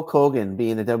thought on Hulk Hogan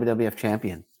being the WWF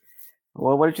champion?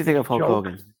 Well, what did you think of Hulk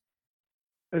Hogan?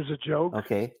 It's a joke.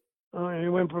 Okay. He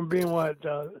went from being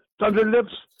Thunder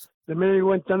Lips. The minute he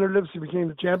went Thunder Lips, he became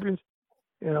the champion.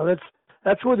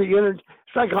 That's where it's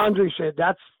like Andre said.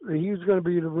 He was going to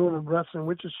be the ruler of wrestling,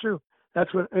 which is true.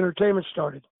 That's when entertainment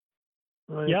started.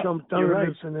 Some Thunder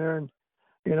Lips in there, and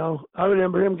I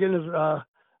remember him getting his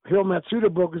Hiro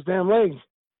Matsuda broke his damn leg.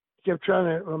 He kept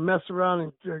trying to mess around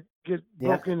and get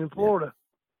broken in Florida.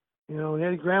 And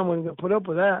Eddie Graham wasn't going to put up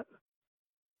with that.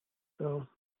 So,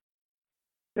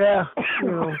 yeah,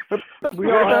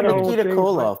 we all had our Nikita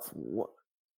Koloff.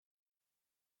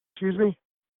 Excuse me?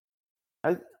 I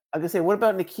was going to say, what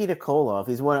about Nikita Koloff?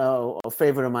 He's a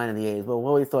favorite of mine in the 80s. But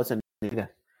what were your thoughts on Nikita?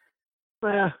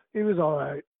 Yeah, he was all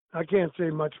right. I can't say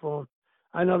much for him.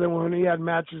 I know that when he had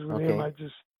matches with him, I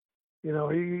just,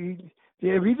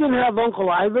 if he didn't have Uncle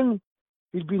Ivan,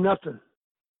 he'd be nothing.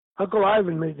 Uncle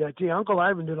Ivan made that team. Uncle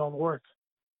Ivan did all the work,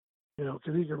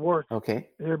 because he could work. Okay.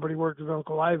 And everybody worked with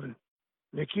Uncle Ivan.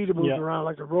 Nikita moved around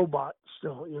like a robot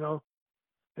still,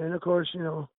 And, of course,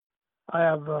 I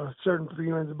have certain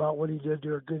feelings about what he did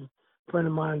to a good friend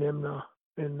of mine and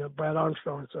Brad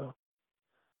Armstrong. So,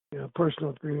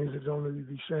 personal feelings is only to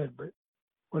be said. But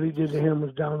what he did to him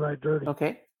was downright dirty.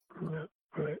 Okay. Yeah,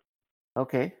 right.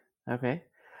 Okay.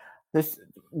 There's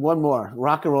one more.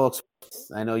 Rock and Roll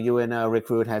Express. I know you and Rick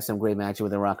Rude had some great matches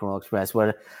with the Rock and Roll Express.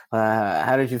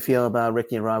 How did you feel about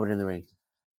Ricky and Robert in the ring?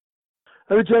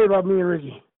 Let me tell you about me and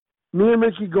Ricky. Me and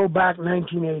Ricky go back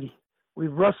 1980.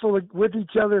 We've wrestled with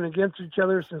each other and against each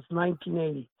other since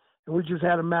 1980. And we just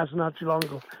had a match not too long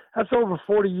ago. That's over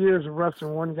 40 years of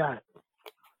wrestling one guy.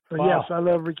 So, yes, I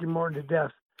love Ricky Morton to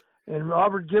death. And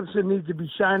Robert Gibson needs to be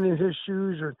shining his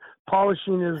shoes or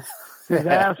polishing his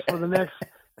ass for the next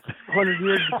 100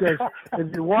 years, because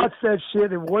if you watch that shit,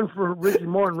 if it wasn't for Ricky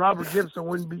Morton, Robert Gibson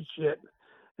wouldn't be shit.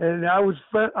 And I was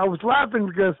laughing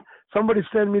because somebody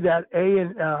sent me that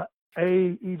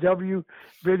AEW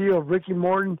video of Ricky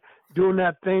Morton doing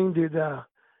that thing to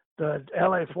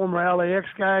the former LAX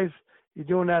guys. You're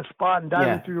doing that spot and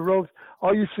diving through the ropes.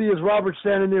 All you see is Robert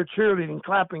standing there cheerleading,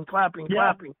 clapping.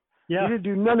 Yeah. He didn't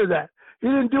do none of that. He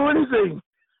didn't do anything.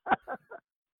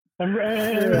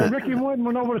 and Ricky Morton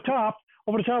went over the top.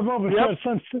 Yep.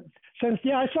 Since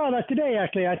I saw that today.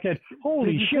 Actually, I said,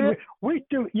 "Holy shit, we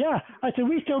still." Yeah, I said,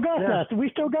 "We still got that. We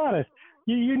still got it.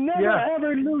 You never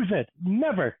ever lose it.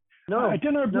 Never. No,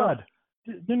 dinner blood.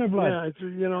 Dinner blood."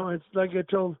 Yeah, it's like I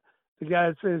told the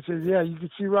guy that says, "Yeah, you can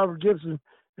see Robert Gibson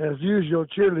as usual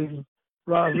cheerleading.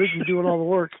 Ricky doing all the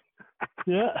work."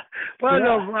 Yeah. Well,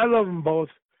 I love them both.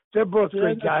 They're both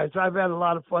great guys. I've had a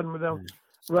lot of fun with them,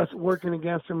 working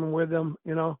against them and with them.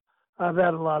 I've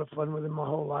had a lot of fun with him my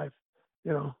whole life.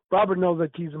 Robert knows I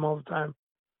tease him all the time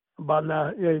about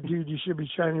now. Yeah, dude, you should be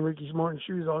shining Ricky Morton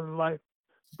shoes all your life.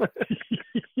 But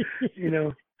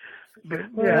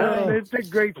they're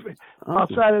great.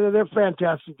 Outside of that, they're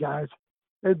fantastic guys.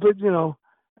 But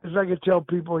as I could tell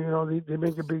people, they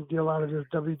make a big deal out of this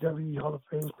WWE Hall of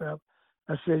Fame crap.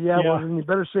 I said, well, then you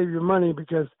better save your money,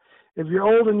 because if you're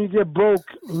old and you get broke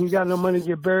and you got no money to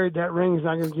get buried, that ring is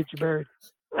not going to get you buried.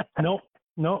 No.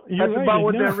 That's about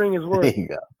what that ring is worth. There you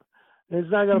go. It's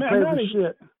not going to pay for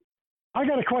shit. I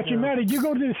got a question, Matt. Did you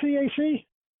go to the CAC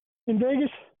in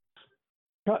Vegas?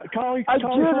 I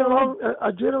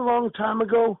did a long time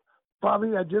ago,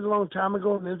 Bobby. I did a long time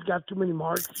ago, and it's got too many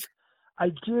marks.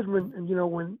 I did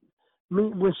when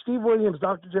Steve Williams,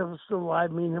 Dr. Jeff was still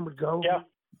alive. Me and him would go. Yeah.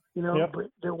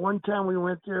 But the one time we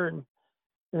went there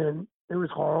and it was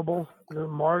horrible. The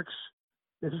marks.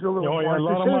 It's still a little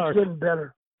marks. It's getting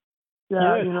better.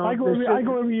 Yeah, I go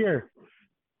every year.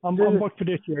 I'm booked for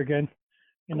this year again.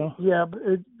 Yeah, but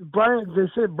they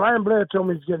said Brian Blair told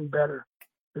me it's getting better.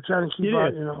 They're trying to keep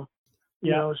out,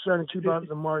 trying to keep out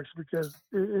the marks, because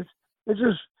it's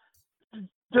just,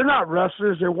 they're not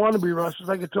wrestlers. They want to be wrestlers.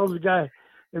 Like I told the guy,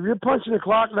 if you're punching the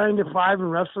clock 9 to 5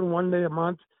 and wrestling one day a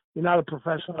month, you're not a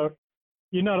professional.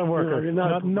 You're not a worker. You're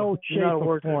not no shape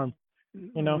or form.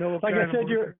 Like I said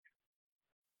to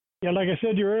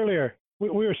you earlier, we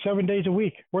were 7 days a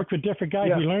week, worked with different guys.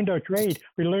 Yeah. We learned our trade.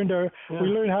 We learned how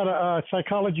to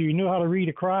psychology. We knew how to read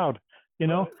a crowd,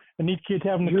 And these kids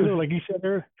haven't a clue. Like you said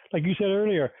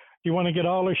earlier, you want to get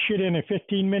all this shit in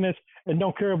 15 minutes and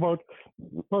don't care about,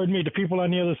 pardon me, the people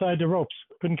on the other side of the ropes.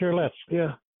 Couldn't care less.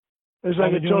 Yeah. It's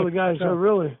like I told the guy, I said,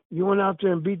 really? You went out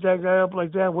there and beat that guy up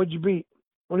like that? What'd you beat?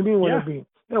 What do you mean, what I beat?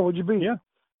 Yeah, what'd you beat? Yeah.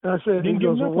 And I said, he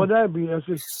goes, well, what'd I beat? I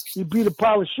said, you beat a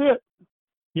pile of shit.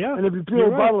 Yeah. And if you beat a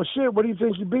pile of shit, what do you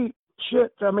think you beat?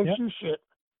 Shit. That makes you shit.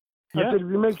 I said,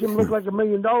 if you make him look like $1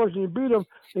 million and you beat him,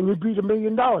 then you beat $1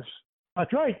 million.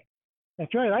 That's right.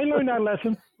 That's right. I learned that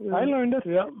lesson. I learned it.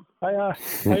 Yeah.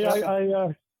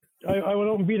 I went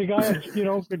over and beat a guy,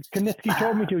 Kanitsky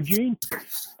told me to, Gene.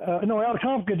 Al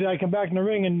Tompkins did. I come back in the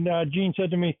ring, and Gene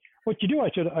said to me, what'd you do? I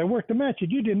said, I worked the match. He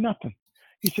said, you did nothing.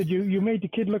 He said, you made the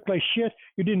kid look like shit.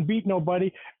 You didn't beat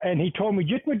nobody. And he told me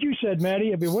just what you said,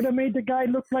 Matty. If you would have made the guy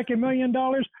look like $1 million,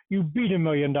 you beat $1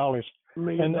 million.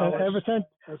 And ever since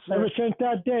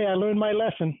that day, I learned my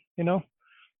lesson, and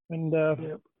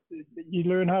you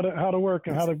learn how to work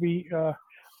and how to be a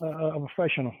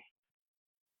professional.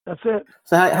 That's it.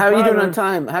 So how are you doing on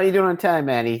time? How are you doing on time,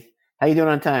 Matty? How are you doing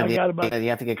on time? I got about you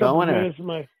have to get going, or?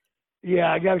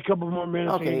 I got a couple more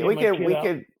minutes. Okay,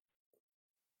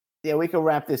 we could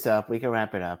wrap this up. We can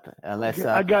wrap it up, unless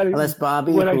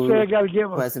Bobby, when I say I got to get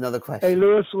has another question. Hey,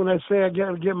 Lewis, when I say I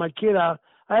got to get my kid out,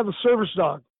 I have a service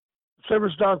dog for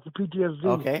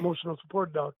PTSD, emotional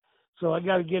support dog. So I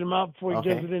got to get him out before he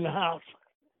gets it in the house.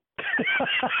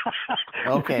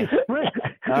 Okay. All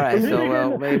right.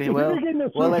 So maybe we'll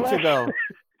let you go.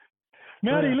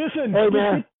 Matty, listen. Hey,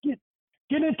 man.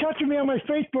 Get in touch with me on my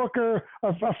Facebook or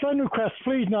a friend request,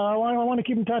 please. Now I want to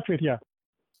keep in touch with you.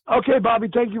 Okay, Bobby.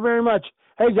 Thank you very much.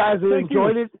 Hey, guys, I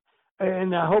enjoyed it,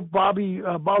 and I hope Bobby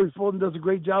Fulton does a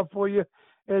great job for you.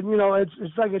 And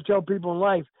it's like I tell people in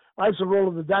life. Life's a roll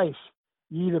of the dice.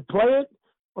 You either play it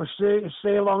or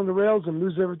stay along the rails and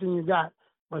lose everything you got.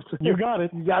 You got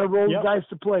it. You got to roll the dice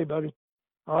to play, buddy.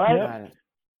 All right? Got it.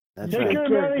 That's Take right. care,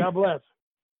 Manny. God bless.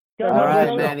 All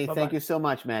right, Manny. Bye-bye. Thank you so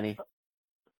much, Manny.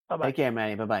 Bye-bye. Take care,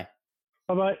 Manny. Bye-bye.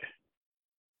 Bye-bye.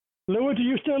 Lewis, are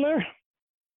you still there?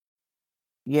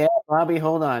 Yeah, Bobby,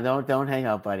 hold on. Don't hang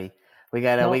up, buddy. We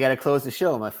gotta close the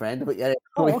show, my friend. We gotta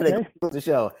close the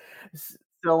show.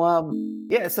 So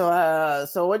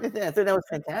so what did you think? I thought that was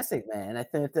fantastic, man. I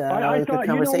thought it was a good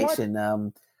conversation.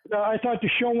 I thought the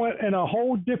show went in a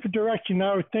whole different direction.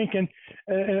 I was thinking,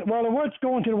 it was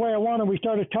going to the way I wanted. We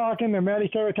started talking, and Matty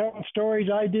started telling stories.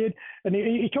 I did, and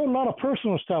he told a lot of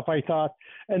personal stuff, I thought.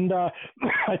 And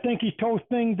I think he told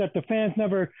things that the fans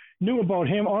never knew about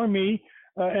him or me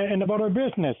and about our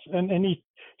business. And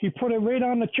he put it right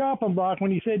on the chopping block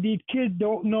when he said these kids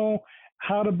don't know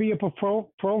how to be a pro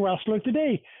wrestler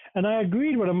today. And I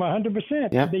agreed with him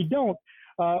 100%. Yeah. They don't.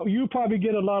 You probably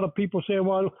get a lot of people saying,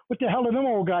 well, what the hell do them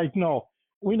old guys know?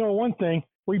 We know one thing.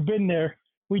 We've been there.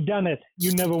 We've done it.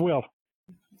 You never will.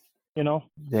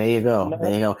 There you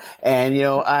go. And,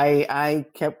 I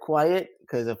kept quiet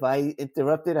because if I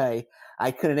interrupted,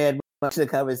 I couldn't add much to the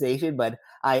conversation, but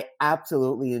I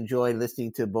absolutely enjoyed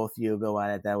listening to both of you go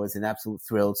at it. That was an absolute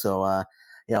thrill. So,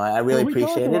 I really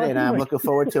appreciate it. And I'm looking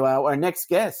forward to our next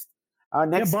guest. Our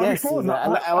next guest.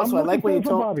 I like when you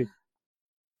told me.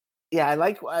 Yeah, I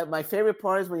like my favorite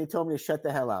part is when you told me to shut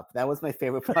the hell up. That was my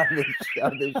favorite part of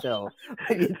the show.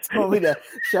 When you told me to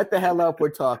shut the hell up, we're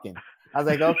talking. I was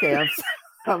like, okay,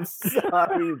 I'm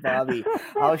sorry, Bobby.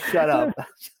 I'll shut up.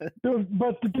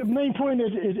 But the main point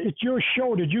is it's your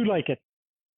show. Did you like it?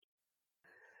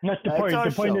 That's the point.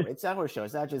 It's our show.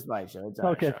 It's not just my show. It's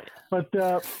our show. But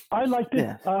I liked it.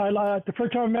 Yeah. The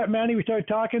first time I met Manny, we started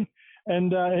talking,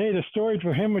 and the stories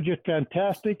for him were just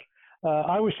fantastic.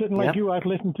 I was sitting like you. I'd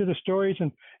listen to the stories,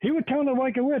 and he would tell them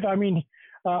like it with. I mean,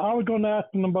 I was going to ask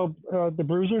him about the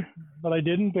Bruiser, but I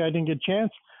didn't. I didn't get a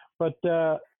chance. But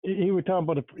he would tell him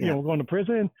about going to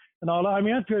prison and all that. I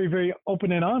mean, that's very, very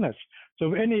open and honest.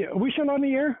 So, are we still on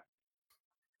the air?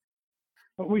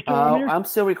 Are we still on the air? I'm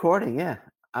still recording. Yeah,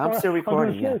 I'm still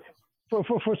recording. Yeah.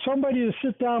 For somebody to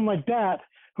sit down like that,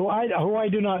 who I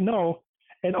do not know,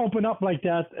 and open up like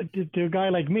that to a guy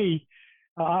like me.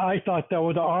 I thought that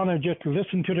was an honor just to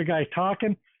listen to the guy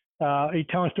talking. He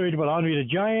telling stories about Andre the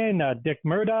Giant, Dick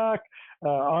Murdoch,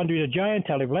 Andre the Giant,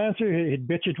 Tully Lancer. He'd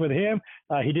bitch it with him.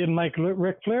 He didn't like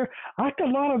Ric Flair. I got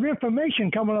a lot of information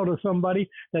coming out of somebody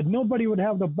that nobody would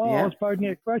have the balls, pardon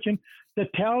the expression, to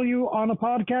tell you on a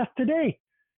podcast today.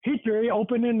 He's very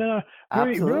open and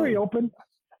very open.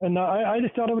 And I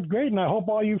just thought it was great. And I hope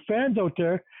all you fans out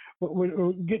there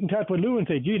would get in touch with Lou and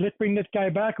say, gee, let's bring this guy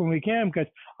back when we can, because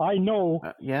I know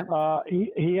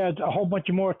he has a whole bunch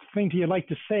of more things he'd like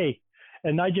to say.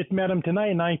 And I just met him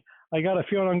tonight, and I got a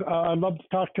feeling I'd love to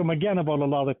talk to him again about a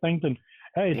lot of things.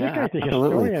 Hey, this guy's a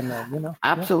historian, man. You know.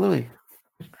 Absolutely.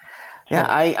 Yeah,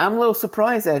 I'm a little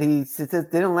surprised that he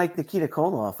didn't like Nikita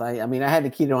Koloff. I mean, I had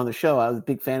Nikita on the show. I was a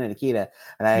big fan of Nikita,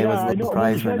 and I was a little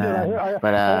surprised when.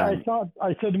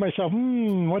 I said to myself,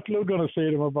 what's Lou going to say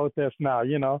to him about this now?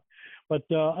 You know, but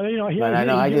you know,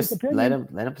 I just let him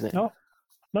say.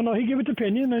 No, he gave his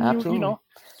opinion, and you know,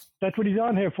 that's what he's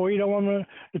on here for. You don't want him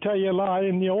to tell you a lie,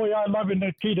 and I love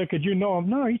Nikita because you know him.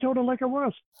 No, he told it like it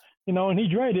was, you know, and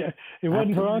he's right. It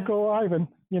wasn't for Uncle Ivan,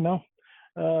 you know.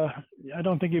 I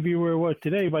don't think if you were what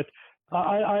today, but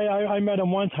I met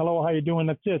him once. Hello, how you doing?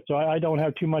 That's it. So I don't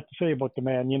have too much to say about the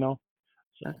man, you know.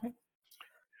 So. Okay.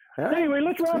 Right. Anyway,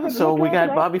 let's wrap it. So we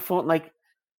got Bobby Fulton.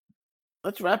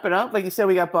 Let's wrap it up. Like you said,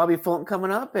 we got Bobby Fulton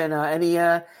coming up, and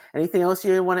anything else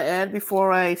you want to add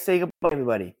before I say goodbye,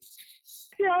 everybody?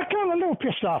 Yeah, I'm kind of a little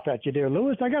pissed off at you, there,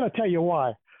 Lewis. I got to tell you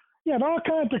why. Yeah, all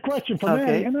kinds of questions for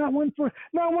Manny, and not one for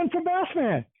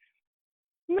Bassman.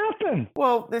 Nothing.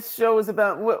 Well, this show is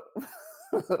about well,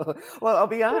 I'll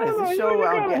be honest. The show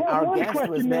our guest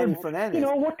was Manny Fernandez. You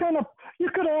know, you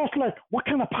could ask what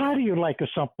kind of pie do you like or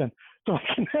something, so I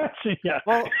can answer you.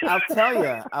 Well,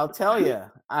 I'll tell you.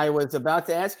 I was about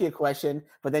to ask you a question,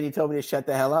 but then you told me to shut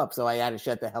the hell up, so I had to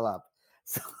shut the hell up.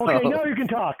 So. Okay, now you can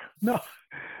talk. No,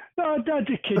 I'm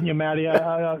just kidding you, Matty.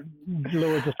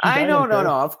 Lewis, no.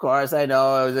 Of course, I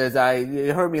know.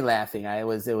 You heard me laughing. It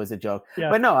was a joke.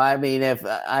 Yeah. But no, I mean, if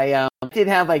I did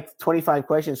have like 25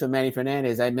 questions for Manny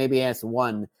Fernandez, I maybe asked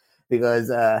one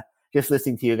because just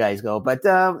listening to you guys go. But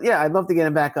yeah, I'd love to get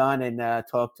him back on and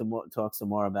talk some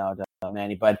more about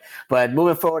Manny. But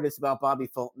moving forward, it's about Bobby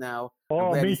Fulton now. Oh,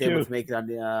 I'm glad he's able to make it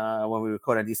on when we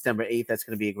record on December 8th. That's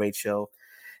going to be a great show.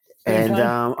 And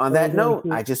on that note,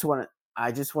 I just want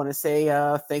to say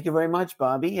thank you very much,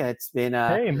 Bobby. It's been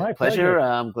my pleasure.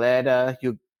 I'm glad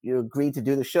you agreed to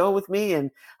do the show with me,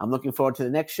 and I'm looking forward to the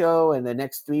next show and the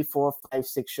next 3, 4, 5,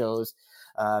 6 shows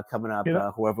coming up,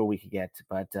 whoever we could get.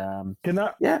 But can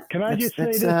I just say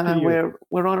this to you?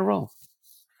 We're on a roll.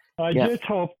 I just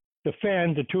hope the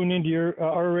fans that tune into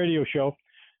our radio show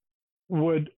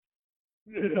would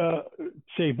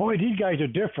say, "Boy, these guys are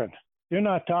different. They're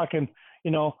not talking,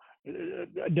 you know,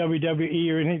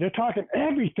 WWE or anything. They're talking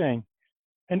everything,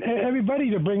 and everybody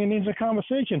they're bringing into the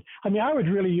conversation." I mean, I was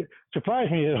really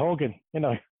surprised when he said Hogan, you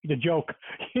know, the joke,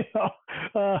 you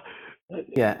know.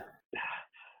 Yeah.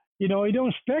 You know, you don't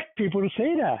expect people to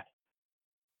say that,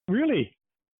 really,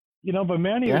 you know. But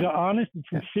Manny was honest and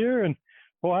sincere, and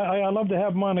well, I love to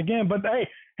have him on again. But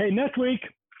hey, next week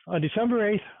on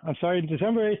December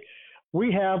 8th,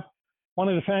 we have one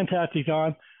of the Fantastics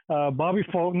on, Bobby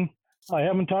Fulton. I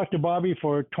haven't talked to Bobby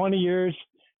for 20 years,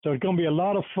 so it's going to be a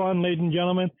lot of fun, ladies and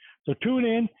gentlemen. So tune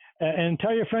in and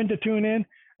tell your friend to tune in.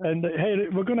 And, hey,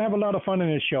 we're going to have a lot of fun in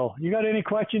this show. You got any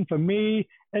questions for me,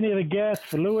 any of the guests,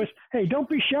 for Lewis? Hey, don't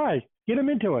be shy. Get them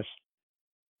into us.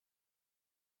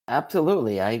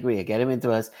 Absolutely. I agree. Get him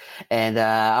into us. And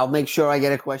I'll make sure I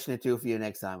get a question or two for you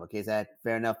next time. Okay, is that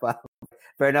fair enough, Bob?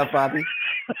 Fair enough, Bobby?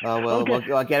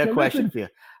 I'll get a question for you.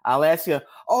 I'll ask you,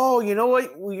 you know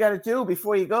what we got to do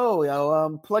before you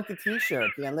go? Plug the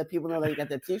T-shirt. You got to let people know that you got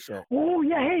that T-shirt. Oh,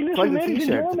 yeah. Hey, listen, plug the ladies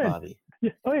T-shirt and gentlemen. Bobby.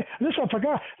 Listen, I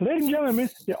forgot. Ladies and gentlemen,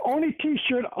 the only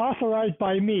T-shirt authorized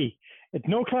by me. It's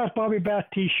No Class Bobby Bass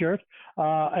T-shirt.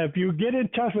 If you get in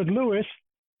touch with Lewis,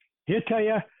 he'll tell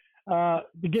you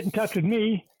to get in touch with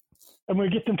me, and we'll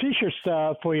get some T-shirts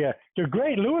for you. They're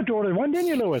great. Lewis ordered one, didn't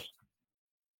you, Lewis?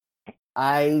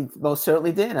 I most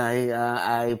certainly did.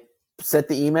 I sent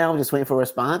the email. I'm just waiting for a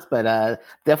response, but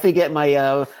definitely get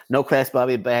my No Class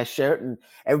Bobby Bass shirt, and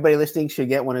everybody listening should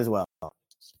get one as well.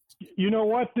 You know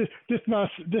what? This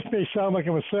may sound like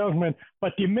I'm a salesman,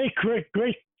 but you make great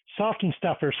stocking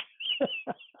stuffers.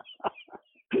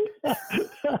 I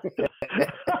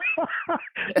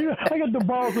got the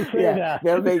balls to say that.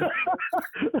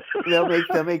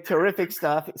 They'll make terrific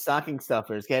stocking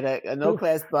stuffers. Get a No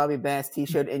Class Bobby Bass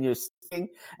T-shirt in your stocking.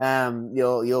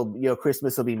 Your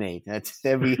Christmas will be made. That's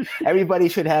everybody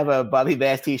should have a Bobby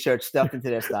Bass T-shirt stuffed into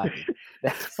their stocking. I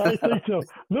think so.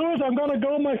 Lewis, I'm gonna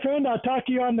go, my friend. I'll talk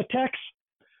to you on the text.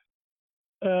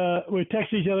 We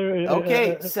text each other.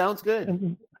 Okay, sounds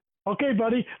good. Okay,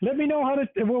 buddy. Let me know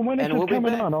when it's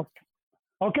coming on.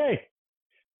 Okay.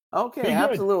 Okay,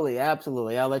 absolutely.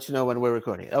 I'll let you know when we're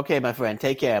recording. Okay, my friend.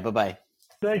 Take care. Bye-bye.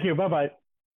 Thank you. Bye-bye.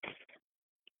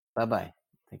 Bye-bye.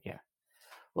 Take care.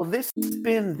 Well, this has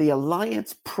been the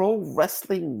Alliance Pro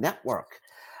Wrestling Network.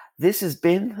 This has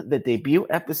been the debut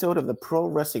episode of the Pro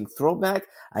Wrestling Throwback.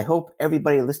 I hope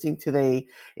everybody listening today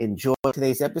enjoyed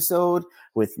today's episode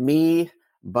with me,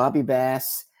 Bobby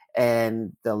Bass,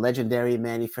 and the legendary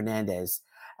Manny Fernandez.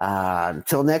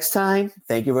 Until next time,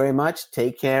 thank you very much.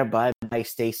 Take care. Bye.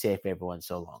 Stay safe, everyone.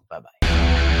 So long. Bye-bye.